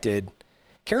connected.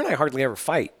 Kara and I hardly ever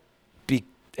fight.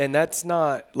 And that's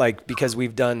not like because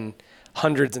we've done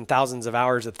hundreds and thousands of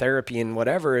hours of therapy and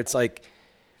whatever. It's like,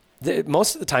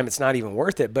 most of the time it's not even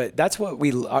worth it, but that's what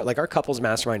we like. Our couples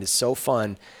mastermind is so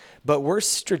fun, but we're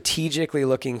strategically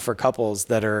looking for couples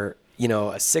that are,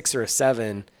 a 6 or a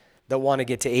 7 that want to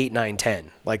get to 8, 9,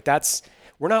 10. Like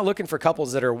we're not looking for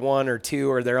couples that are 1 or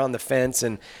 2, or they're on the fence,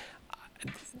 and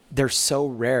they're so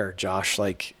rare, Josh.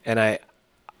 Like, and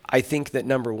I think that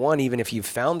number one, even if you've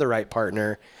found the right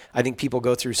partner, I think people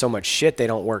go through so much shit, they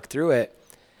don't work through it.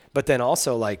 But then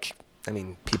also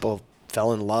people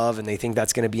fell in love and they think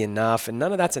that's going to be enough, and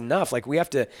none of that's enough. Like, we have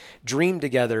to dream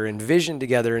together and vision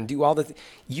together and do all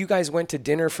you guys went to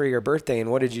dinner for your birthday, and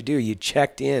what did you do? You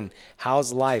checked in.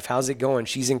 How's life? How's it going?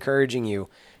 She's encouraging you.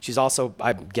 She's also,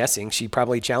 I'm guessing, she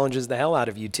probably challenges the hell out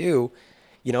of you too,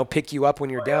 pick you up when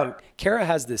you're down. Kara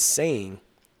has this saying,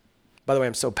 by the way,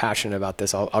 I'm so passionate about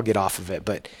this, I'll get off of it,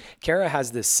 but Kara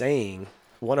has this saying,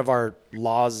 one of our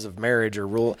laws of marriage or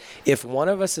rule, if one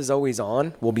of us is always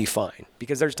on, we'll be fine.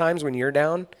 Because there's times when you're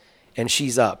down and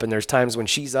she's up, and there's times when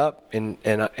she's up and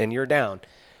you're down.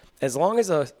 As long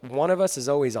as one of us is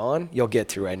always on, you'll get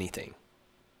through anything.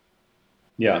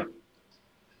 Yeah.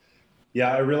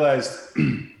 Yeah, I realized,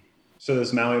 so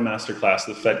this Maui masterclass,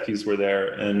 the Fedkes were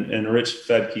there, and Rich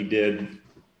Fedke did,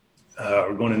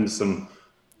 we're going into some,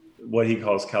 what he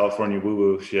calls California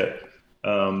woo-woo shit.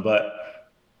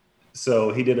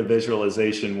 So he did a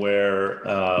visualization where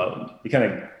you kind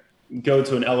of go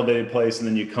to an elevated place, and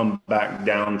then you come back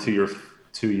down to your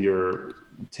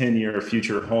 10-year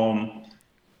future home,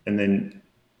 and then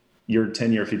your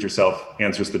 10-year future self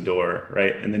answers the door,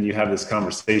 right? And then you have this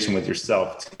conversation with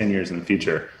yourself 10 years in the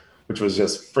future, which was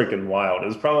just freaking wild. It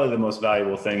was probably the most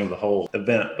valuable thing of the whole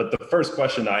event. But the first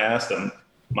question I asked him,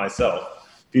 myself,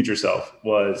 future self,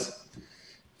 was,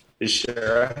 is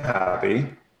Shara happy?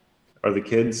 Are the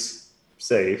kids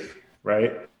safe,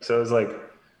 right? So it was like,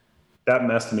 that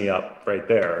messed me up right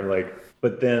there. Like,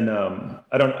 but then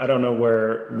I don't know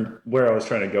where I was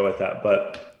trying to go with that,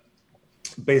 but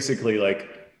basically, like,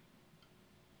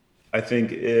 I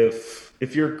think if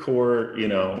your core,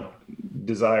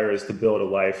 desire is to build a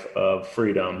life of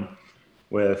freedom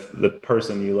with the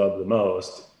person you love the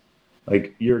most,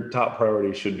 like your top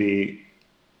priority should be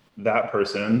that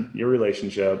person, your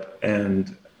relationship,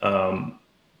 and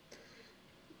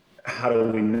how do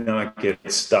we not get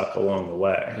stuck along the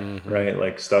way, right?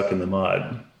 Like stuck in the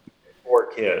mud.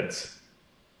 4 kids,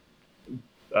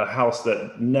 a house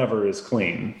that never is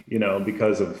clean,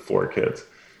 because of 4 kids.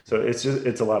 So it's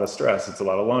a lot of stress. It's a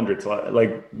lot of laundry. It's a lot,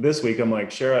 like this week, I'm like,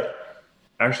 Shara,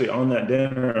 actually on that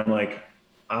dinner, I'm like,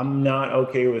 I'm not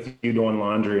okay with you doing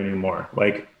laundry anymore.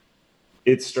 Like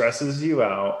it stresses you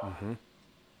out.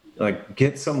 Like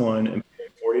get someone and pay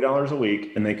 $40 a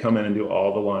week and they come in and do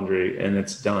all the laundry and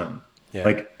it's done. Yeah.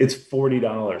 Like it's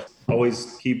 $40.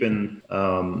 Always keeping,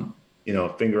 a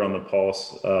finger on the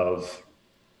pulse of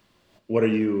what are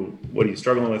you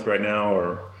struggling with right now,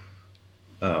 or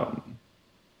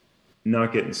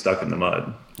not getting stuck in the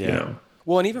mud. Yeah.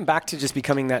 Well, and even back to just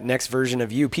becoming that next version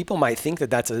of you, people might think that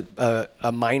that's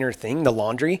a minor thing, the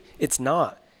laundry. It's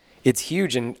not. It's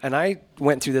huge. And I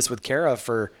went through this with Kara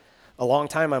for a long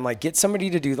time. I'm like, get somebody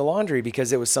to do the laundry,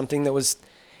 because it was something that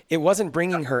it wasn't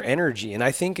bringing her energy. And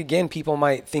I think, again, people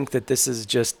might think that this is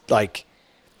just like,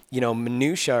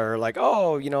 minutia, or like,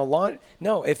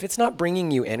 no, if it's not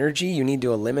bringing you energy, you need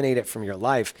to eliminate it from your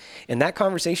life. And that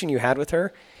conversation you had with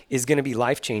her is going to be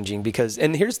life-changing, because,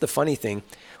 and here's the funny thing,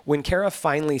 when Kara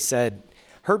finally said,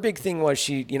 her big thing was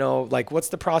she, like, what's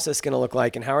the process going to look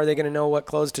like, and how are they going to know what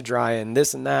clothes to dry and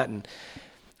this and that? And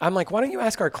I'm like, why don't you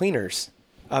ask our cleaners?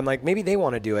 I'm like, maybe they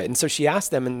want to do it. And so she asked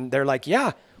them, and they're like,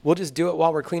 yeah, we'll just do it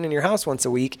while we're cleaning your house once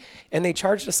a week. And they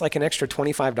charged us like an extra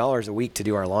 $25 a week to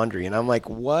do our laundry. And I'm like,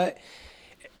 what?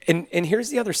 And here's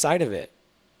the other side of it.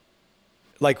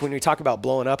 Like when we talk about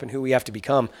blowing up and who we have to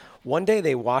become, one day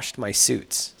they washed my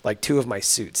suits, like 2 of my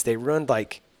suits. They ruined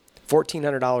like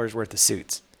 $1,400 worth of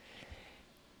suits.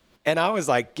 And I was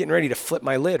like getting ready to flip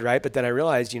my lid, right? But then I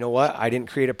realized, you know what? I didn't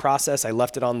create a process. I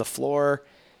left it on the floor.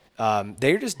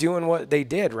 They're just doing what they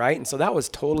did, right? And so that was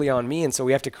totally on me. And so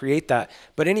we have to create that.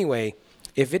 But anyway,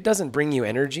 if it doesn't bring you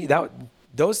energy,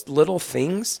 those little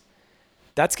things,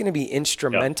 that's going to be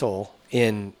instrumental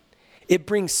in, it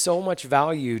brings so much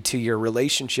value to your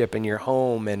relationship and your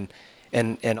home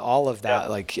and all of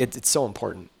that. Like it's so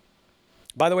important.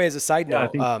 By the way, as a side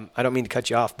note, I don't mean to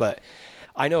cut you off, but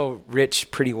I know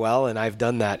Rich pretty well, and I've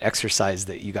done that exercise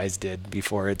that you guys did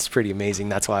before. It's pretty amazing.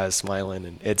 That's why I was smiling,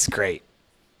 and it's great.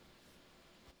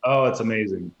 Oh, it's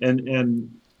amazing.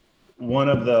 And one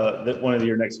of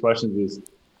your next questions is,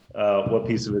 what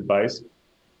piece of advice?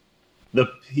 The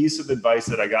piece of advice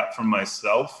that I got from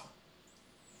myself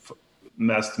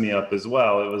messed me up as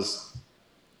well.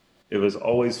 It was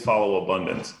always follow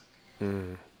abundance.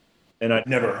 And I'd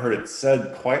never heard it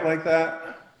said quite like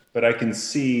that, but I can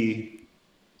see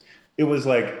it was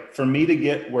like, for me to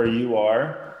get where you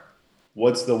are,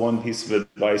 what's the one piece of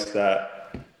advice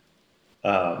that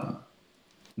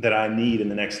I need in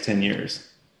the next 10 years,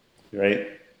 right?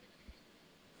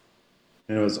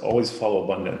 And it was always follow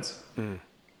abundance,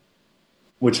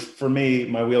 which for me,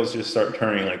 my wheels just start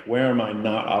turning. Like, where am I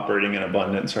not operating in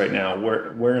abundance right now?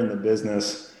 Where in the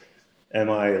business am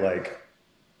I like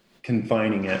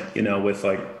confining it, with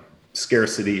like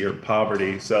scarcity or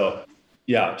poverty? So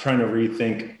yeah, trying to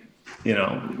rethink,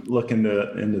 look into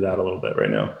that a little bit right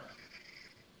now.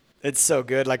 It's so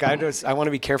good. Like I want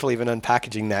to be careful even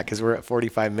unpackaging that, because we're at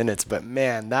 45 minutes, but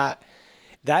man, that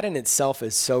in itself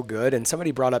is so good. And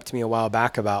somebody brought up to me a while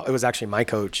back about, it was actually my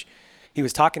coach. He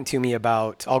was talking to me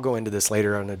about, I'll go into this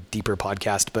later on a deeper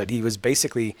podcast, but he was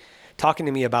basically talking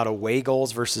to me about away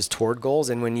goals versus toward goals.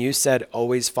 And when you said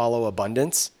always follow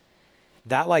abundance,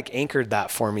 that like anchored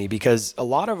that for me, because a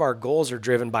lot of our goals are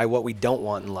driven by what we don't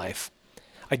want in life.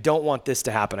 I don't want this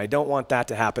to happen. I don't want that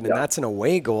to happen. And that's an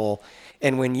away goal.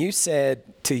 And when you said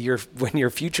when your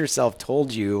future self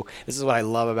told you, this is what I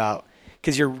love about,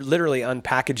 because you're literally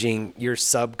unpackaging your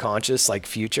subconscious like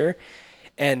future.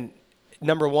 And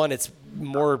number one, it's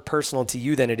more personal to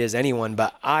you than it is anyone.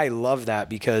 But I love that,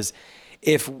 because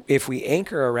if we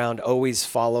anchor around always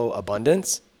follow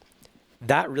abundance,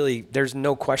 that really, there's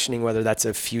no questioning whether that's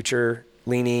a future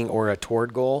leaning or a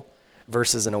toward goal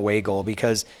versus an away goal,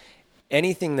 because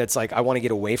anything that's like, I want to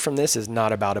get away from this is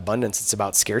not about abundance. It's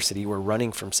about scarcity. We're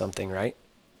running from something, right?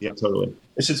 Yeah, totally.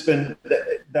 It's just been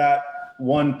that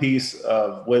one piece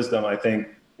of wisdom, I think,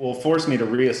 will force me to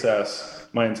reassess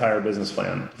my entire business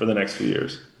plan for the next few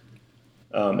years,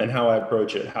 and how I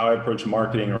approach it, how I approach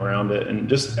marketing around it, and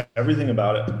just everything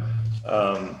about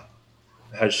it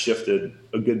has shifted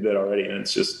a good bit already. And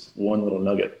it's just one little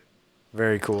nugget.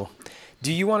 Very cool.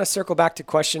 Do you want to circle back to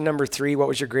question number 3? What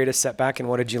was your greatest setback and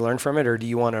what did you learn from it? Or do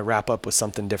you want to wrap up with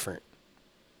something different?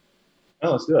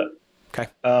 Oh, let's do it. Okay.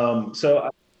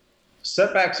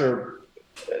 Setbacks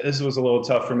this was a little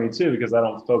tough for me too, because I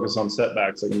don't focus on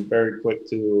setbacks. I'm very quick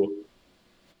to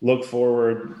look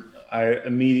forward. I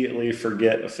immediately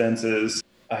forget offenses.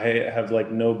 I have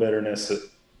like no bitterness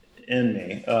in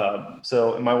me.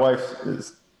 So my wife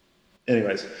is,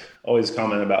 anyways, always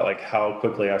comment about like how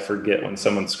quickly I forget when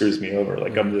someone screws me over.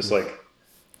 Like I'm just like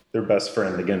their best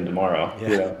friend again tomorrow.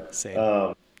 Yeah, same.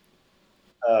 So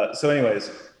anyways,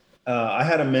 I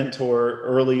had a mentor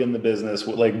early in the business,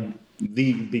 like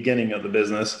the beginning of the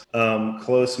business,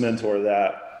 close mentor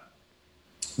that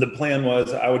the plan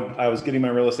was I was getting my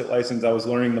real estate license. I was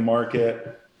learning the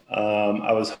market.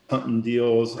 I was hunting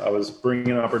deals. I was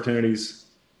bringing opportunities,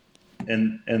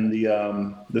 and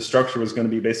the structure was going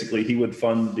to be basically he would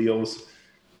fund deals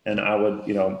and I would,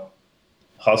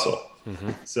 hustle.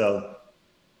 Mm-hmm. So,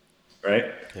 right.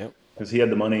 Yep. Cause he had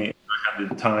the money, I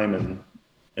had the time and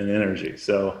energy.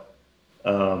 So,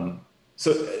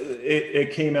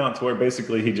 it came out to where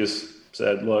basically he just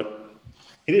said, look,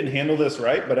 he didn't handle this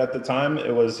right, but at the time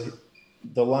it was,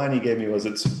 the line he gave me was,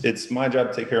 it's my job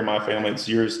to take care of my family. It's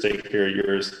yours to take care of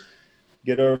yours.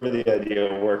 Get over the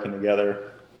idea of working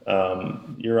together.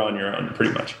 You're on your own,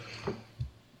 pretty much.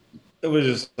 It was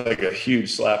just like a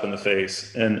huge slap in the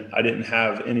face. And I didn't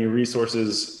have any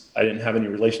resources. I didn't have any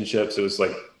relationships. It was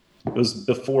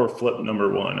before flip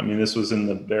number 1. I mean, this was in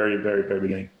the very, very, very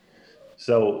beginning.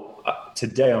 So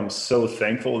today I'm so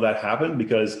thankful that happened,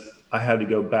 because I had to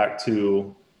go back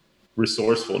to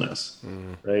resourcefulness,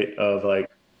 right? Of like,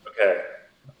 okay,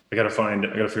 I got to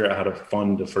figure out how to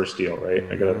fund the first deal, right?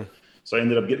 So I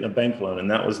ended up getting a bank loan, and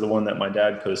that was the one that my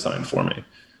dad co-signed for me.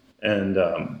 And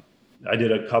I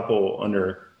did a couple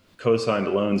under co-signed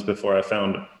loans before I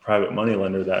found a private money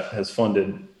lender that has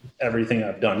funded everything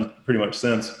I've done pretty much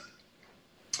since.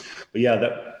 But yeah,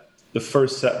 the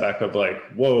first setback of like,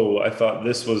 whoa, I thought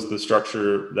this was the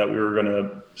structure that we were going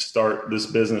to start this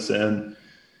business in.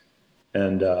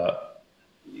 And,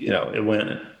 it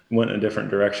went in a different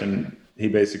direction. He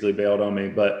basically bailed on me,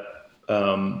 but,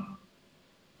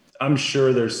 I'm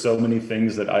sure there's so many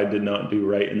things that I did not do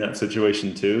right in that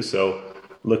situation too. So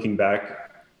looking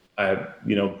back, I,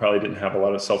 probably didn't have a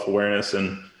lot of self-awareness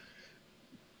and,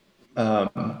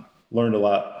 learned a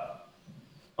lot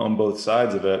on both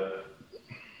sides of it.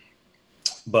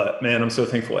 But man, I'm so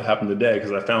thankful it happened today,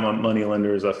 because I found my money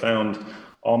lenders. I found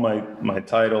all my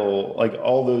title, like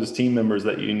all those team members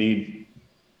that you need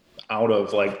out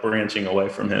of like branching away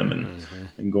from him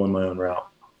and going my own route.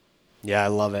 Yeah, I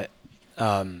love it.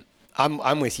 I'm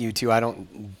with you too. I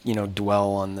don't,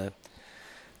 dwell on the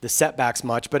setbacks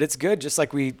much, but it's good. Just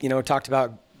like we, talked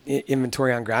about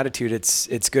inventory on gratitude.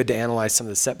 It's good to analyze some of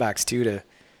the setbacks too, to,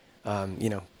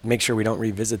 make sure we don't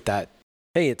revisit that.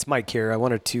 Hey, it's Mike here. I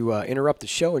wanted to interrupt the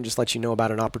show and just let you know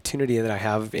about an opportunity that I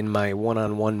have in my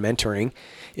one-on-one mentoring.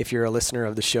 If you're a listener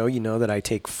of the show, you know that I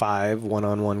take 5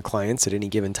 one-on-one clients at any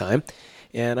given time.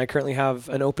 And I currently have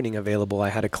an opening available. I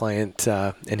had a client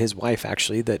and his wife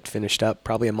actually that finished up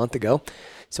probably a month ago.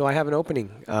 So I have an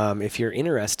opening. If you're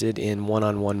interested in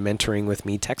one-on-one mentoring with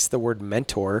me, text the word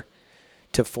mentor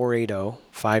to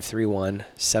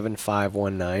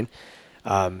 480-531-7519.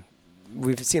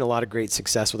 We've seen a lot of great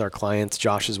success with our clients.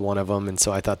 Josh is one of them. And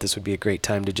so I thought this would be a great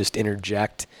time to just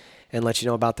interject and let you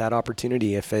know about that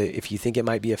opportunity. If you think it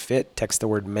might be a fit, text the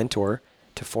word mentor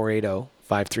to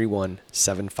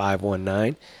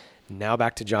 480-531-7519. Now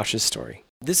back to Josh's story.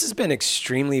 This has been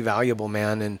extremely valuable,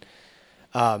 man. And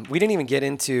we didn't even get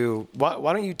into,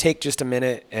 why don't you take just a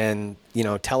minute and,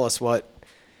 tell us what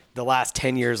the last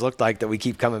 10 years looked like that we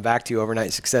keep coming back to,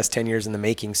 overnight success, 10 years in the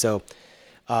making. So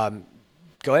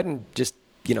go ahead and just,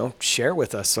 share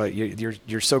with us. So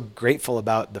you're so grateful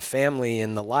about the family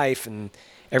and the life and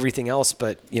everything else,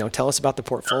 but, tell us about the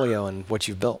portfolio and what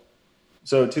you've built.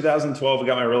 So 2012, I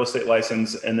got my real estate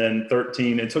license, and then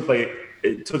 13, it took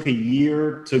a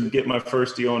year to get my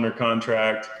first deal under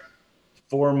contract,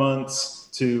 4 months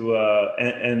to,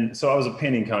 and so I was a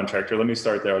painting contractor. Let me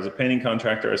start there. I was a painting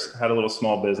contractor. I had a little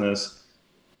small business,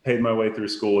 paid my way through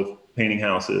school with painting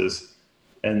houses,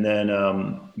 and then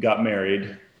got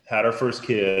married, had our first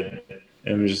kid,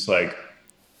 and it was just like,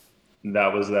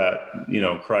 that was that,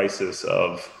 crisis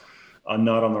of I'm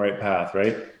not on the right path,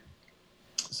 right?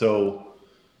 So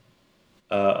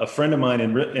a friend of mine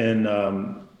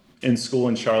in school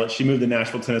in Charlotte, she moved to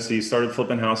Nashville, Tennessee, started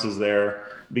flipping houses there,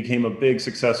 became a big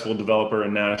successful developer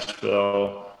in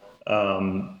Nashville,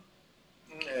 and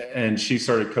she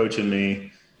started coaching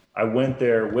me. I went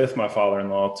there with my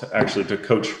father-in-law to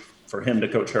coach, for him to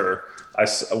coach her. I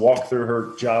walked through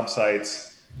her job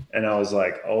sites and I was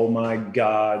like, oh my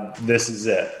God, this is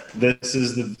it. This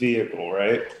is the vehicle,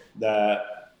 right?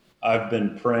 That I've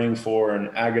been praying for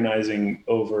and agonizing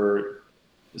over.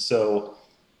 So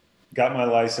got my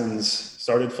license,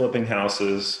 started flipping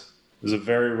houses. It was a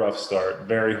very rough start,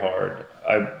 very hard.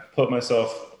 I put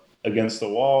myself against the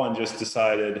wall and just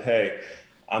decided, hey,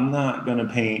 I'm not going to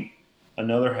paint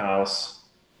another house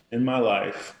in my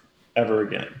life ever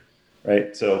again,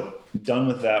 right? So done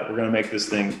with that. We're going to make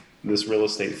this real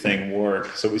estate thing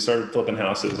work. So we started flipping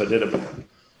houses. I did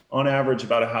on average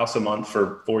about a house a month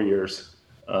for 4 years,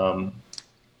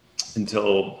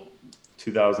 until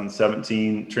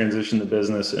 2017, transitioned the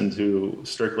business into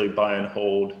strictly buy and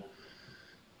hold.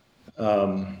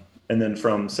 And then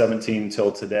from 17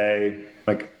 till today,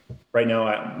 like right now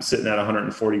I'm sitting at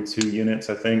 142 units,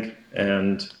 I think,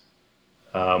 and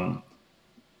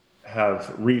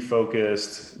have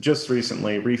just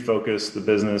recently refocused the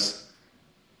business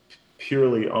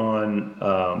purely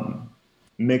on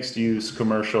mixed use,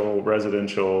 commercial,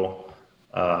 residential,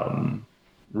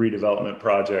 redevelopment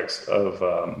projects of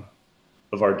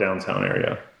our downtown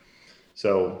area.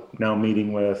 So now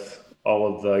meeting with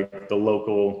all of the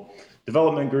local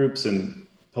development groups and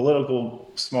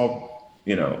small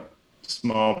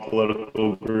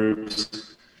political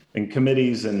groups and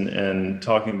committees and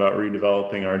talking about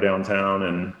redeveloping our downtown.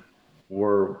 And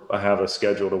I have a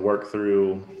schedule to work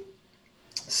through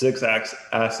 6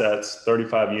 assets,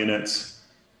 35 units,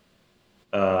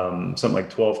 something like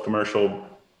 12 commercial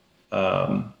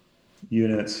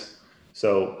units.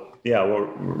 So yeah, we're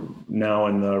now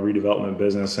in the redevelopment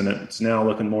business, and it's now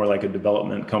looking more like a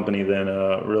development company than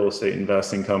a real estate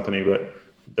investing company, but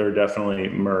they're definitely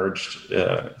merged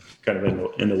kind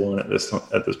of into one at this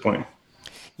point.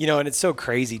 You know, and it's so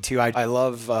crazy too. I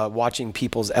love watching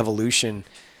people's evolution,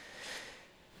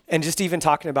 and just even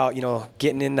talking about, you know,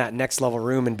 getting in that next level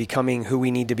room and becoming who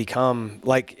we need to become.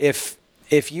 Like if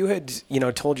you had, you know,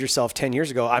 told yourself 10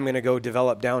 years ago, I'm going to go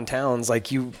develop downtowns,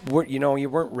 like you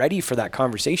weren't ready for that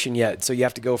conversation yet. So you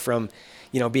have to go from,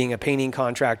 you know, being a painting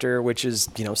contractor, which is,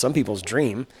 you know, some people's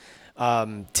dream,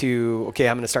 to, okay,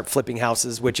 I'm going to start flipping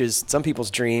houses, which is some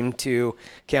people's dream, to,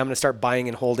 okay, I'm going to start buying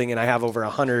and holding, and I have over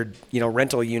 100, you know,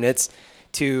 rental units,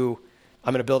 to,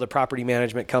 I'm going to build a property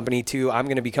management company, to, I'm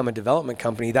going to become a development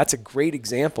company. That's a great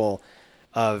example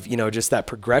of, you know, just that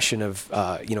progression of,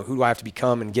 you know, who do I have to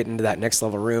become and get into that next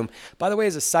level room. By the way,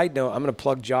 as a side note, I'm going to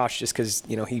plug Josh just because,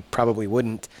 you know, he probably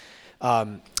wouldn't.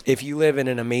 If you live in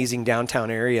an amazing downtown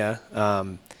area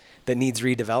that needs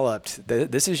redeveloped,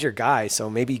 this is your guy. So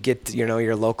maybe get, you know,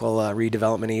 your local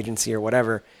redevelopment agency or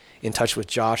whatever in touch with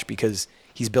Josh, because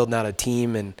he's building out a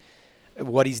team, and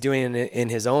what he's doing in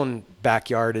his own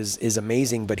backyard is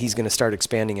amazing, but he's going to start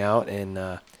expanding out and,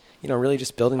 you know, really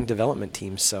just building development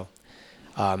teams. So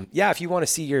yeah, if you want to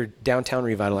see your downtown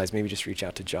revitalized, maybe just reach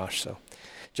out to Josh. So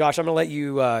Josh, I'm going to let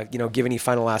you, you know, give any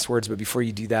final last words, but before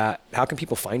you do that, how can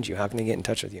people find you? How can they get in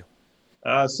touch with you?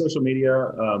 Social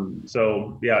media.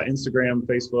 So yeah, Instagram,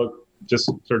 Facebook,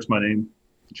 just search my name,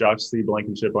 Josh C.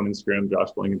 Blankenship on Instagram, Josh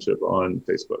Blankenship on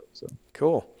Facebook. So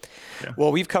cool. Yeah.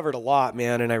 Well, we've covered a lot,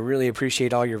 man, and I really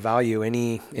appreciate all your value.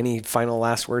 Any final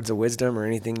last words of wisdom or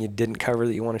anything you didn't cover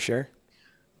that you want to share?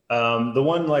 The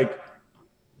one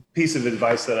piece of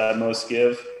advice that I most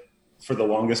give for the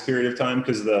longest period of time,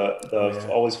 because the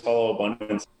always follow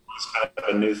abundance is kind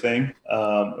of a new thing,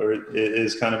 or it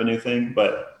is kind of a new thing.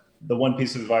 But the one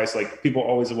piece of advice, like, people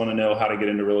always want to know how to get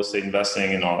into real estate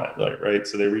investing and all that, right?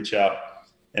 So they reach out,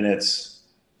 and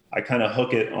I kind of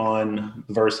hook it on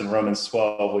the verse in Romans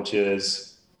 12, which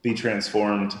is, be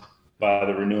transformed by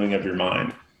the renewing of your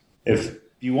mind. If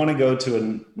you want to go to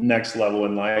a next level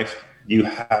in life, you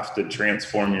have to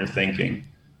transform your thinking.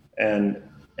 And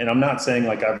I'm not saying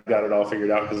like I've got it all figured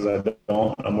out, because I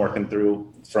don't. I'm working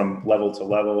through from level to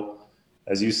level.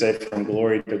 As you say, from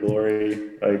glory to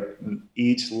glory. Like,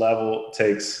 each level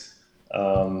takes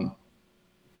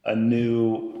a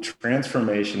new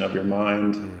transformation of your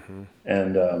mind. Mm-hmm.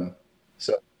 And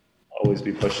so always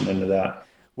be pushing into that.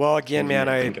 Well, again, man,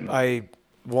 I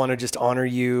want to just honor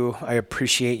you. I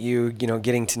appreciate you. You know,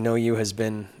 getting to know you has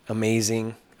been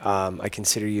amazing. I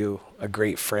consider you a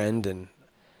great friend, and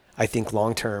I think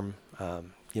long-term,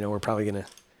 you know, we're probably going to,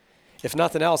 if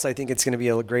nothing else, I think it's going to be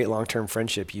a great long-term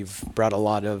friendship. You've brought a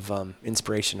lot of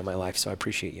inspiration to my life, so I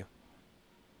appreciate you.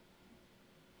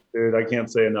 Dude, I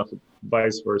can't say enough,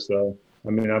 vice versa. I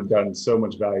mean, I've gotten so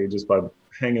much value just by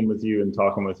hanging with you and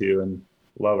talking with you, and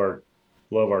love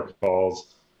our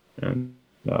calls. And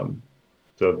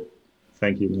so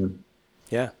thank you, man.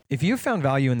 Yeah. If you found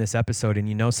value in this episode and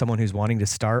you know someone who's wanting to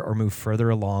start or move further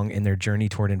along in their journey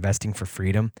toward investing for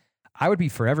freedom, I would be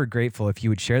forever grateful if you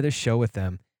would share this show with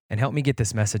them and help me get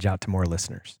this message out to more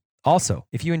listeners. Also,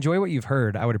 if you enjoy what you've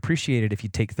heard, I would appreciate it if you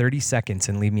take 30 seconds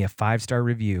and leave me a 5-star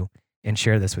review and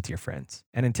share this with your friends.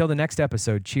 And until the next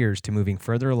episode, cheers to moving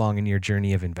further along in your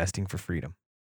journey of investing for freedom.